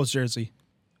Timberwolves jersey,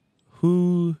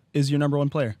 who is your number one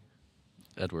player?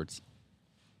 Edwards.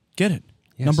 Get it.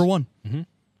 Yes. Number one.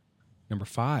 Number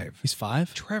 5. He's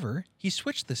 5. Trevor, he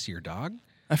switched this year, dog.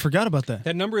 I forgot about that.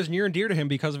 That number is near and dear to him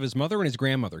because of his mother and his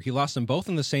grandmother. He lost them both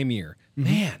in the same year.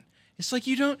 Man, it's like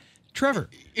you don't... Trevor.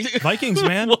 Vikings,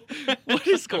 man. What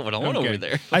is going on over Okay.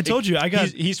 there? I told you,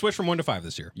 He switched from 1 to 5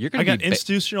 this year. You're I gonna got be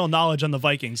institutional knowledge on the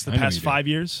Vikings the I know past you do. 5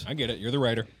 years. I get it. You're the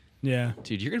writer. Yeah.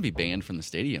 Dude, you're gonna be banned from the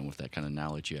stadium with that kind of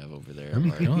knowledge you have over there. I'm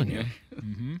Like, telling you.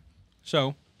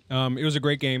 So, it was a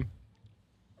great game.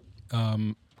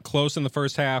 Close in the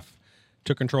first half,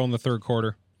 took control in the third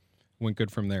quarter, went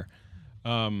good from there.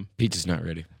 Pizza's not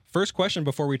ready. First question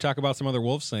before we talk about some other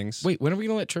Wolves things. Wait, when are we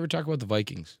going to let Trevor talk about the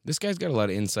Vikings? This guy's got a lot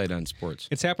of insight on sports.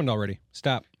 It's happened already.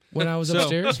 Stop. When I was So-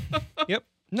 upstairs? Yep.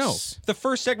 No. The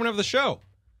first segment of the show.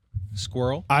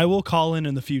 Squirrel. I will call in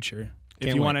the future if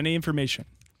Can't you wait. want any information.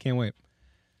 Can't wait.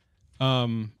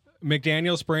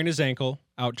 McDaniel sprained his ankle,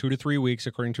 out 2 to 3 weeks,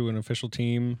 according to an official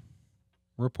team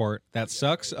report. That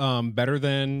sucks. Better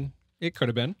than it could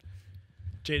have been.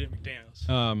 Jaden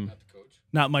McDaniels.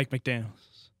 Not Mike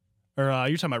McDaniels. Or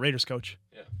you're talking about Raiders coach.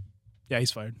 Yeah. Yeah,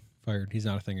 he's fired. Fired. He's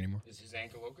not a thing anymore. Is his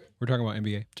ankle okay? We're talking about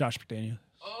NBA. Josh McDaniels.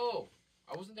 Oh,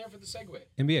 I wasn't there for the segue.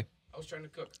 NBA. I was trying to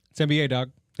cook. It's NBA, dog.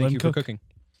 Let Thank him you cook. for cooking.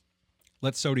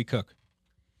 Let Sodi cook.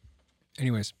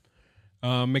 Anyways,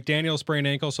 McDaniel sprained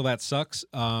ankle, so that sucks.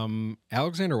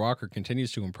 Alexander Walker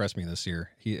continues to impress me this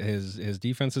year. His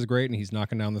defense is great, and he's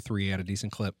knocking down the three at a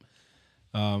decent clip.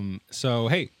 So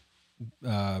hey,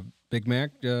 Big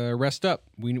Mac, rest up.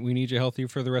 We need you healthy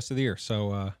for the rest of the year.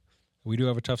 So we do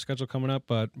have a tough schedule coming up,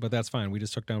 but that's fine. We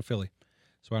just took down Philly,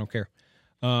 so I don't care.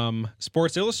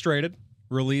 Sports Illustrated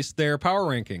released their power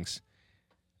rankings.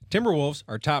 Timberwolves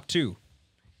are top 2,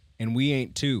 and we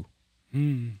ain't 2.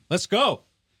 Let's go.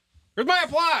 Where's my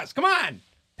applause? Come on.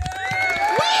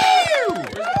 Woo!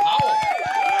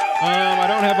 I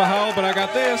don't have a howl, but I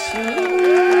got this.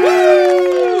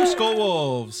 Woo! Skull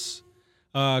Wolves.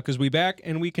 Because we back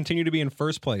and we continue to be in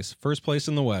first place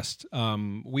in the West.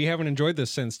 We haven't enjoyed this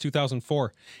since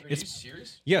 2004. Are you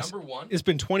serious? Yes. Number 1? It's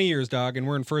been 20 years, dog, and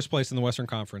we're in first place in the Western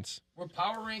Conference. We're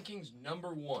power rankings number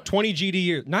 1. 20 GD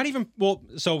years. Not even, well,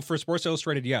 so for Sports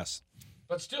Illustrated, yes.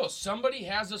 But still, somebody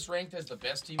has us ranked as the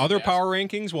best team. Other in basketball. power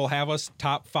rankings will have us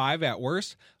top 5 at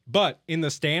worst, but in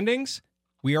the standings,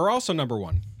 we are also number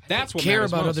 1. That's what care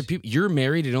matters about most. other people. You're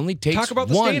married. It only takes Talk about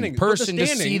the one standings. person But the to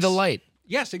see standings- the light.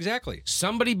 Yes, exactly.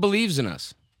 Somebody believes in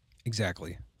us.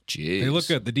 Exactly. Jeez. They look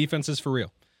good. The defense is for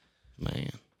real.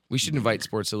 Man. We should invite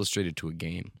Sports Illustrated to a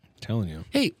game. I'm telling you.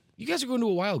 Hey, you guys are going to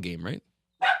a Wild game, right?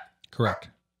 Correct.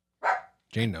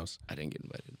 Jane knows. I didn't get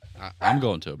invited. I'm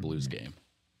going to a Blues game.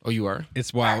 Oh, you are?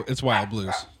 It's wild. It's Wild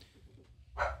Blues.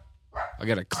 I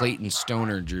got a Clayton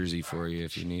Stoner jersey for you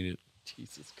if you need it.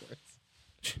 Jesus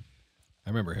Christ. I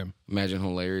remember him. Imagine how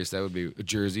hilarious that would be. A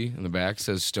jersey in the back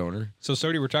says Stoner. So,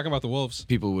 Sodi, we're talking about the Wolves.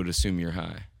 People would assume you're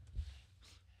high.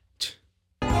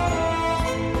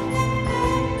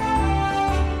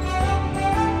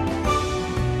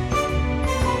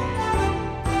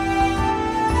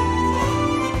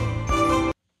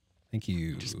 Thank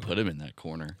you. Just put him in that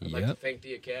corner. I'd like to Yep. thank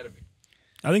the Academy.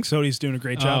 I think Sodi's doing a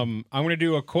great job. I'm going to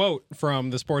do a quote from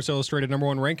the Sports Illustrated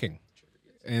 #1 ranking,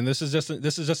 and this is just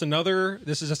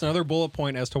another bullet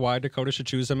point as to why Dakota should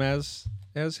choose him as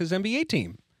his NBA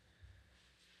team.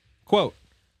 Quote: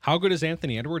 How good has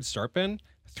Anthony Edwards' start been?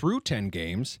 Through 10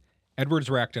 games, Edwards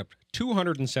racked up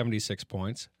 276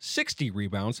 points, 60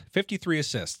 rebounds, 53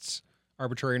 assists.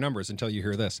 Arbitrary numbers until you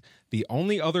hear this. The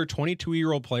only other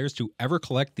 22-year-old players to ever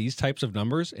collect these types of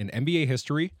numbers in NBA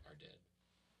history are dead.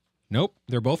 Nope,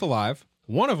 they're both alive.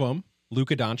 One of them,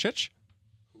 Luka Doncic.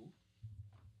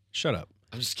 Shut up.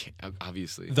 I'm just kidding.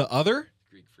 Obviously. The other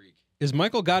Greek freak. is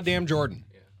Michael Goddamn Jordan.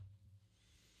 Yeah.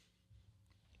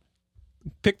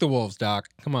 Pick the Wolves, Doc.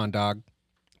 Come on, dog.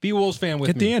 Be a Wolves fan with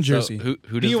Get me. the jersey. Who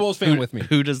Be does, a Wolves fan with me.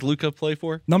 Who does Luca play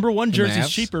for? Number 1 The jersey's Mavs?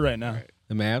 cheaper right now.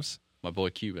 The Mavs. My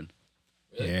boy Cuban.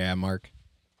 Really? Yeah, Mark.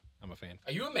 I'm a fan.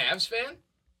 Are you a Mavs fan?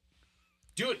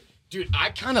 Dude, I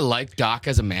kind of like Doc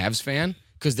as a Mavs fan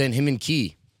because then him and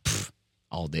Key,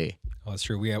 all day. Oh, that's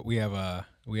true. We have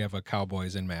a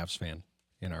Cowboys and Mavs fan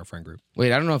in our friend group.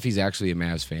 Wait, I don't know if he's actually a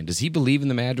Mavs fan. Does he believe in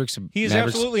the Mavericks? He is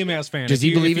Mavericks? absolutely a Mavs fan. Does he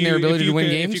If believe in their ability if you to win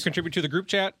could- games? If you contribute to the group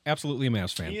chat, absolutely a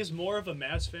Mavs fan. He is more of a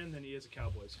Mavs fan than he is a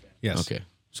Cowboys fan. Yes. Okay,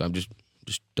 so I'm just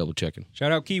double checking.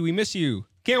 Shout out Key. We miss you.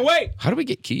 Can't wait. How do we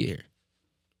get Key here?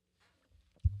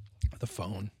 The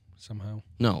phone somehow.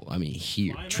 No, I mean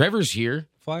here. Trevor's here.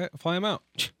 Fly him out.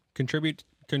 Contribute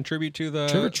to the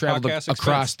Trevor traveled podcast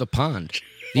across the pond.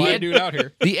 The, Fly a dude out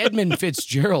here. the Edmund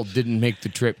Fitzgerald didn't make the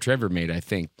trip Trevor made, I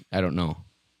think. I don't know.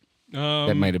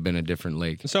 That might have been a different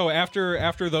lake. So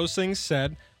after those things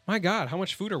said, my God, how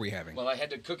much food are we having? Well, I had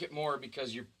to cook it more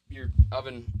because your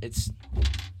oven it's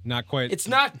Not quite.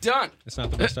 not done. It's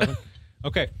not the best oven.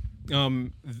 Okay.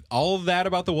 All of that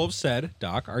about the Wolves said,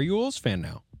 Doc, are you a Wolves fan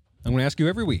now? I'm going to ask you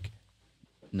every week.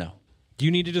 No. Do you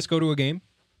need to just go to a game?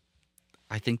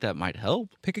 I think that might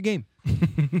help. Pick a game.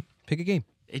 Pick a game.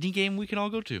 Any game we can all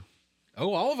go to.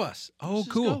 Oh, all of us. Oh, Let's just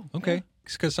cool. go. Okay.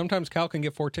 because sometimes Cal can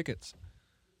get 4 tickets.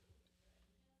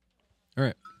 All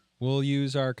right. We'll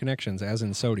use our connections, as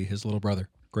in Sodi, his little brother.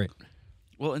 Great.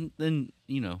 Well, and then,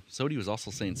 Sodi was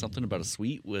also saying something about a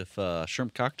suite with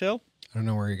shrimp cocktail. I don't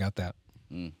know where you got that.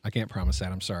 I can't promise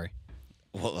that. I'm sorry.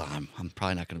 Well, I'm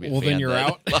probably not going to be a Well, fan then you're then.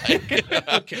 out. Like,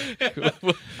 Okay.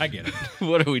 I get it.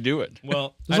 what are we doing?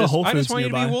 Well, There's a Whole I just Foods want you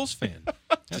to be a nearby. Wolves fan.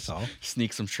 That's all.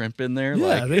 Sneak some shrimp in there?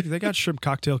 Yeah, Like, they got shrimp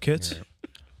cocktail kits.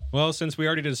 Well, since we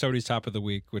already did Sodi's top of the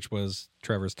week, which was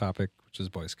Trevor's topic, which is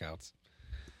Boy Scouts,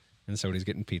 and Sodi's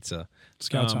getting pizza.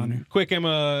 Scouts honor. Quick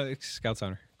Scouts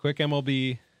honor. Quick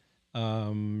MLB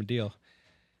deal.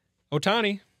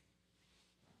 Ohtani,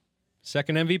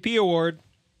 second MVP award.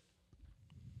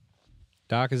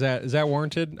 Doc, is that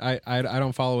warranted? I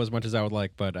don't follow as much as I would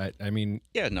like, but I mean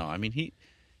yeah, no, I mean,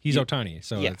 he's Ohtani,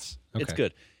 so yeah, it's okay. it's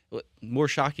good. More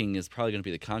shocking is probably going to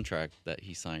be the contract that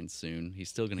he signs soon. He's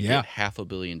still going to Yeah. get $500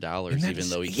 million, And even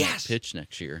though he can't yes. pitch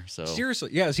next year. So Seriously,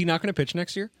 yeah, is he not going to pitch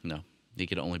next year? no, he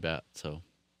could only bat. So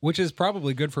Which is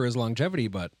probably good for his longevity,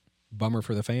 but bummer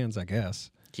for the fans, I guess.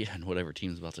 yeah, and whatever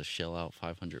team's about to shell out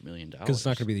 $500 million, Because it's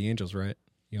not going to be the Angels, right?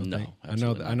 You don't No, think?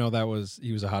 absolutely I know that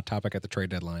he was a hot topic at the trade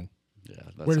deadline. Yeah,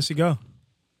 that's, Where does he go?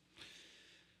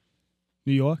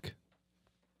 New York?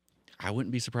 I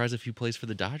wouldn't be surprised if he plays for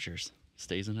the Dodgers.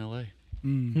 Stays in L.A.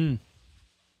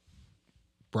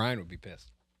 Brian would be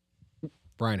pissed.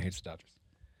 Brian hates the Dodgers.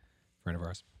 Friend of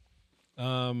ours.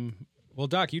 Well,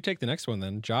 Doc, you take the next one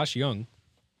then. Josh Young.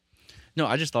 No,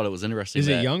 I just thought it was interesting. Is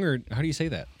it that- Young or how do you say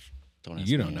that? Don't ask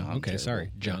You me, don't know. I'm Okay, sorry.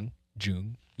 terrible.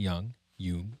 Jung, Young.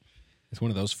 It's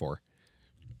one of those 4.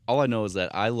 All I know is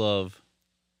that I love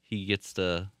he gets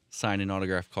to sign an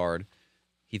autograph card.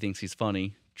 He thinks he's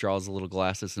funny, draws a little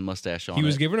glasses and mustache on He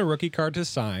was it. given a rookie card to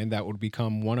sign that would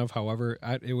become one of however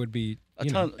it would be. a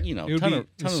ton, it would ton be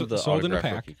of the sold in a autograph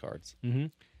pack. rookie cards.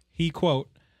 He quote,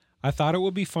 "I thought it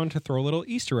would be fun to throw a little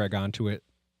Easter egg onto it,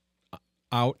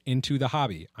 out into the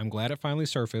hobby. I'm glad it finally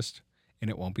surfaced, and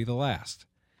it won't be the last."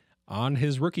 On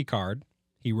his rookie card,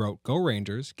 he wrote "Go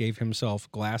Rangers," gave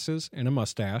himself glasses and a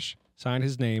mustache, signed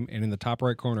his name, and in the top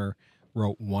right corner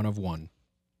wrote 1 of 1.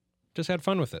 Just had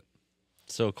fun with it.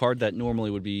 So a card that normally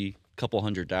would be a couple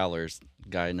 $100,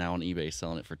 guy now on eBay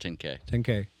selling it for $10K.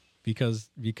 $10K because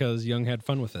Young had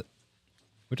fun with it,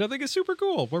 which I think is super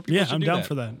cool. More people Yeah, should I'm do down that.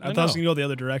 for that. I thought it know. was going to go the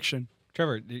other direction.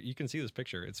 Trevor, you can see this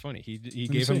picture. It's funny. He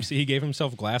me gave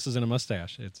himself glasses and a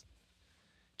mustache. It's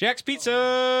Jack's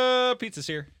Pizza. Pizza's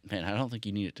here. Man, I don't think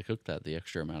you needed to cook that the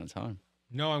extra amount of time.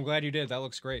 No, I'm glad you did. That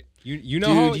looks great. You know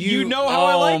Dude, how you-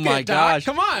 I oh like my it, Doc. gosh.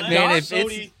 Come on, Man, Doc. if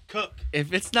it's cook.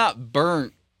 if it's not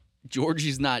burnt,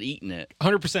 Georgie's not eating it.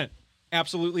 100%,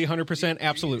 absolutely, 100%, Do you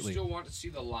absolutely. still want to see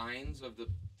the lines of the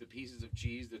pieces of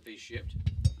cheese that they shipped?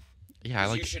 Yeah, I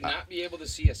like. You should not be able to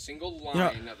see a single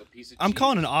line of a piece of cheese. I'm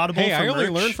calling an audible Hey, for I only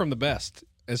merch. learned from the best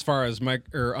as far as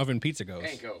oven pizza goes.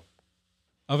 Panko.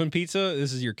 Oven pizza,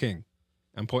 this is your king.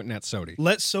 I'm pointing at Sodi.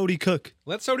 Let Sodi cook.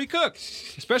 Let Sodi cook,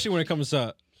 especially when it comes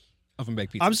to oven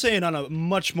baked pizza. I'm saying on a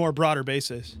much more broader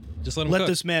basis. Just let him Let cook.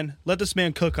 this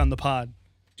man cook on the pod.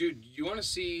 Dude, you want to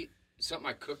see something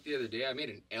I cooked the other day? I made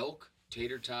an elk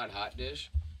tater tot hot dish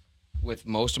with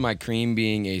most of my cream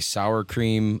being a sour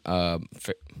cream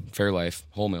Fairlife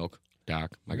whole milk.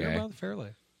 Doc, my Forget guy. about the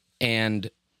Fairlife. And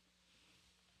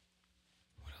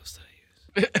what else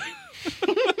did I use?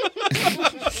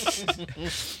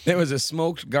 It was a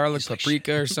smoked garlic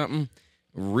paprika or something.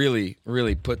 Really,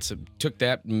 really took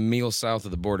that meal south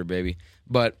of the border, baby.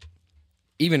 But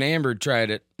even Amber tried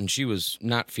it, and she was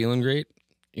not feeling great.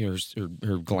 You know,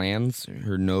 her glands,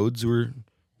 her nodes were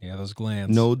Those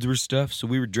glands. stuffed. So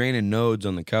we were draining nodes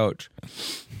on the couch,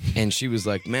 and she was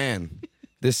like, "Man,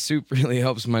 this soup really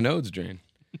helps my nodes drain."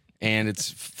 And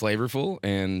it's flavorful,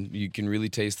 and you can really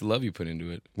taste the love you put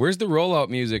into it. Where's the rollout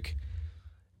music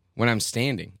when I'm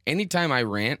standing? Anytime I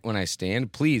rant when I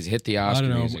stand, please hit the I Oscar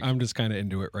don't know. music. I'm just kind of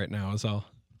into it right now. Is all.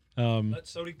 Let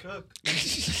Sodi cook.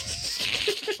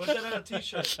 Put that on a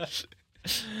t-shirt.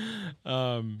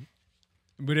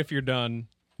 But if you're done,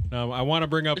 I want to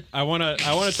bring up. I want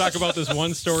to talk about this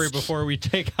one story before we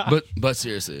take off. but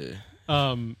seriously,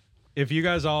 If you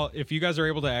guys are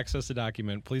able to access the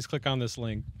document, please click on this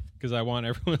link because I want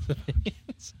everyone's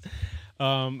opinions.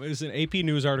 It's an AP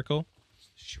News article.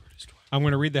 shortest one. I'm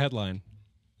going to read the headline.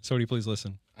 Sodi, please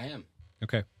listen. I am.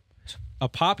 Okay. A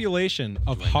population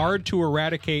of hard to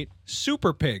eradicate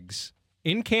super pigs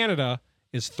in Canada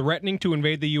is threatening to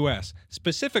invade the U.S.,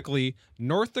 specifically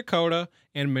North Dakota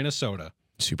and Minnesota.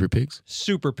 Super pigs.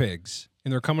 Super pigs,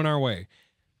 and they're coming our way.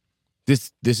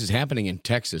 This is happening in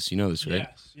Texas. You know this, right?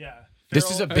 Yes, yeah.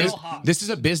 This is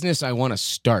a business I want to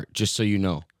start. Just so you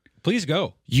know, Please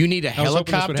go. you need a I was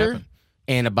hoping this would helicopter. happen.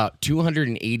 and about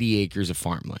 280 acres of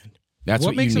farmland. That's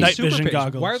what makes you them need. super vision pigs?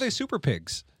 goggles. Why are they super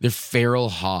pigs? They're feral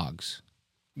hogs.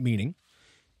 Meaning?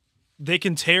 They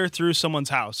can tear through someone's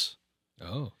house.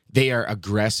 Oh. They are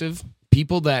aggressive.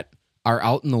 People that are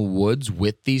out in the woods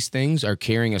with these things are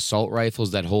carrying assault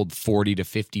rifles that hold 40 to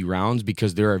 50 rounds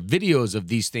because there are videos of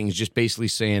these things just basically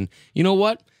saying, you know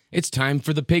what? It's time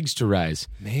for the pigs to rise.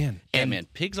 Man. Yeah, man,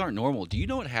 pigs aren't normal. Do you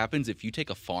know what happens if you take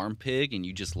a farm pig and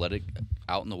you just let it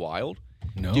out in the wild?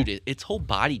 No. Dude, its whole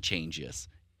body changes.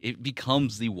 It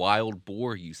becomes the wild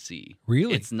boar you see.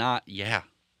 Really? It's not, yeah.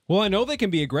 Well, I know they can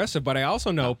be aggressive, but I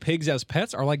also know pigs as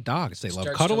pets are like dogs. They love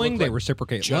Starts to cuddling. look They like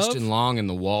reciprocate Justin love. Long and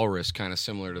the Walrus, kind of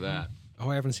similar to that. Oh,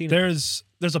 I haven't seen it. There's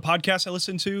a podcast I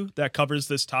listen to that covers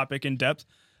this topic in depth.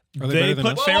 Are they better than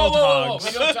put us? feral hogs.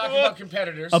 We don't talk about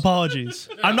competitors. Apologies.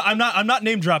 I'm not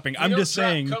name dropping. I'm don't just drop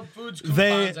saying Cub Foods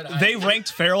they coupons at they IKEA.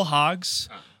 ranked feral hogs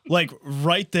like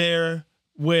right there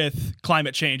with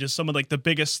climate change as some of like the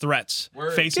biggest threats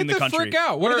facing Get the country. frick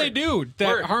out. What do they do that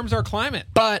Word. harms our climate?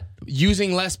 But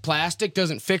using less plastic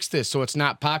doesn't fix this, so it's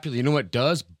not popular. You know what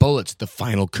does? Bullets, the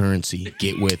final currency.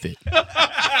 Get with it.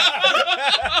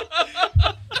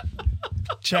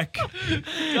 Check.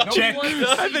 Check.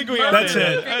 I think we have That's to.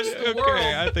 it.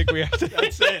 Okay, I think we have to.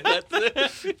 That's it.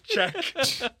 That's it. Check.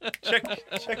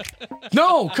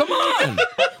 No, come on.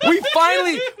 We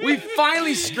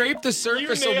finally scraped the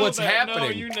surface of what's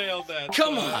happening. nailed that.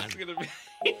 Come on.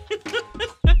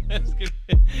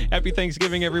 Happy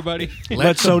Thanksgiving, everybody.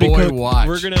 Let the Sodi boy cook. watch.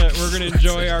 We're gonna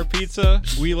enjoy our pizza.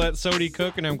 We let Sodi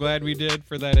cook, and I'm glad we did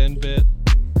for that end bit.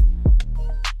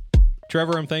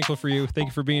 Trevor, I'm thankful for you. Thank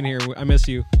you for being here. I miss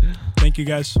you. Thank you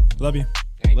guys. Love you.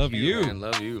 Thank Love you. man.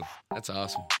 Love you. That's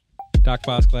awesome. Doc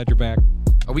Boss, glad you're back.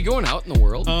 Are we going out in the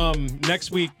world?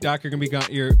 Next week, Doc, you're gonna be gone.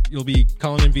 You'll be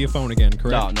calling in via phone again,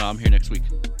 correct? No, I'm here next week.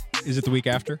 Is it the week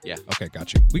after? Yeah. Okay,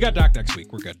 got you. We got Doc next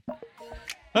week. We're good.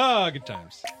 Good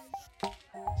times.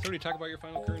 Somebody talk about your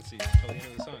final currency until the end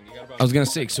of the song. You got about I was gonna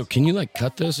say, so can you like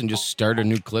cut this and just start a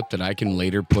new clip that I can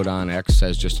later put on X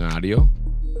as just an audio?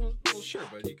 Well, sure,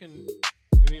 but you can.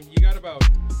 I mean, you got about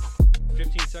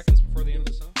 15 seconds before the end of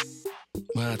the song.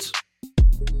 Well, that's.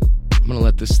 I'm gonna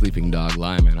let this sleeping dog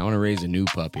lie, man. I want to raise a new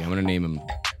puppy. I'm gonna name him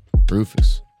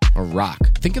Rufus or Rock.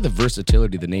 Think of the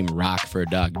versatility of the name Rock for a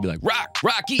dog. You'd be like Rock,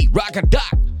 Rocky,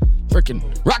 Rock-a-Doc, freaking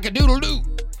Rock-a-doodle-doo.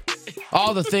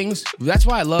 All the things. That's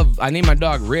why I named my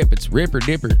dog Rip. It's Ripper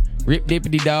Dipper, Rip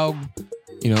Dippity Dog.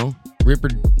 You know, Ripper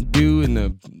Doo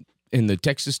in the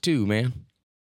Texas too, man.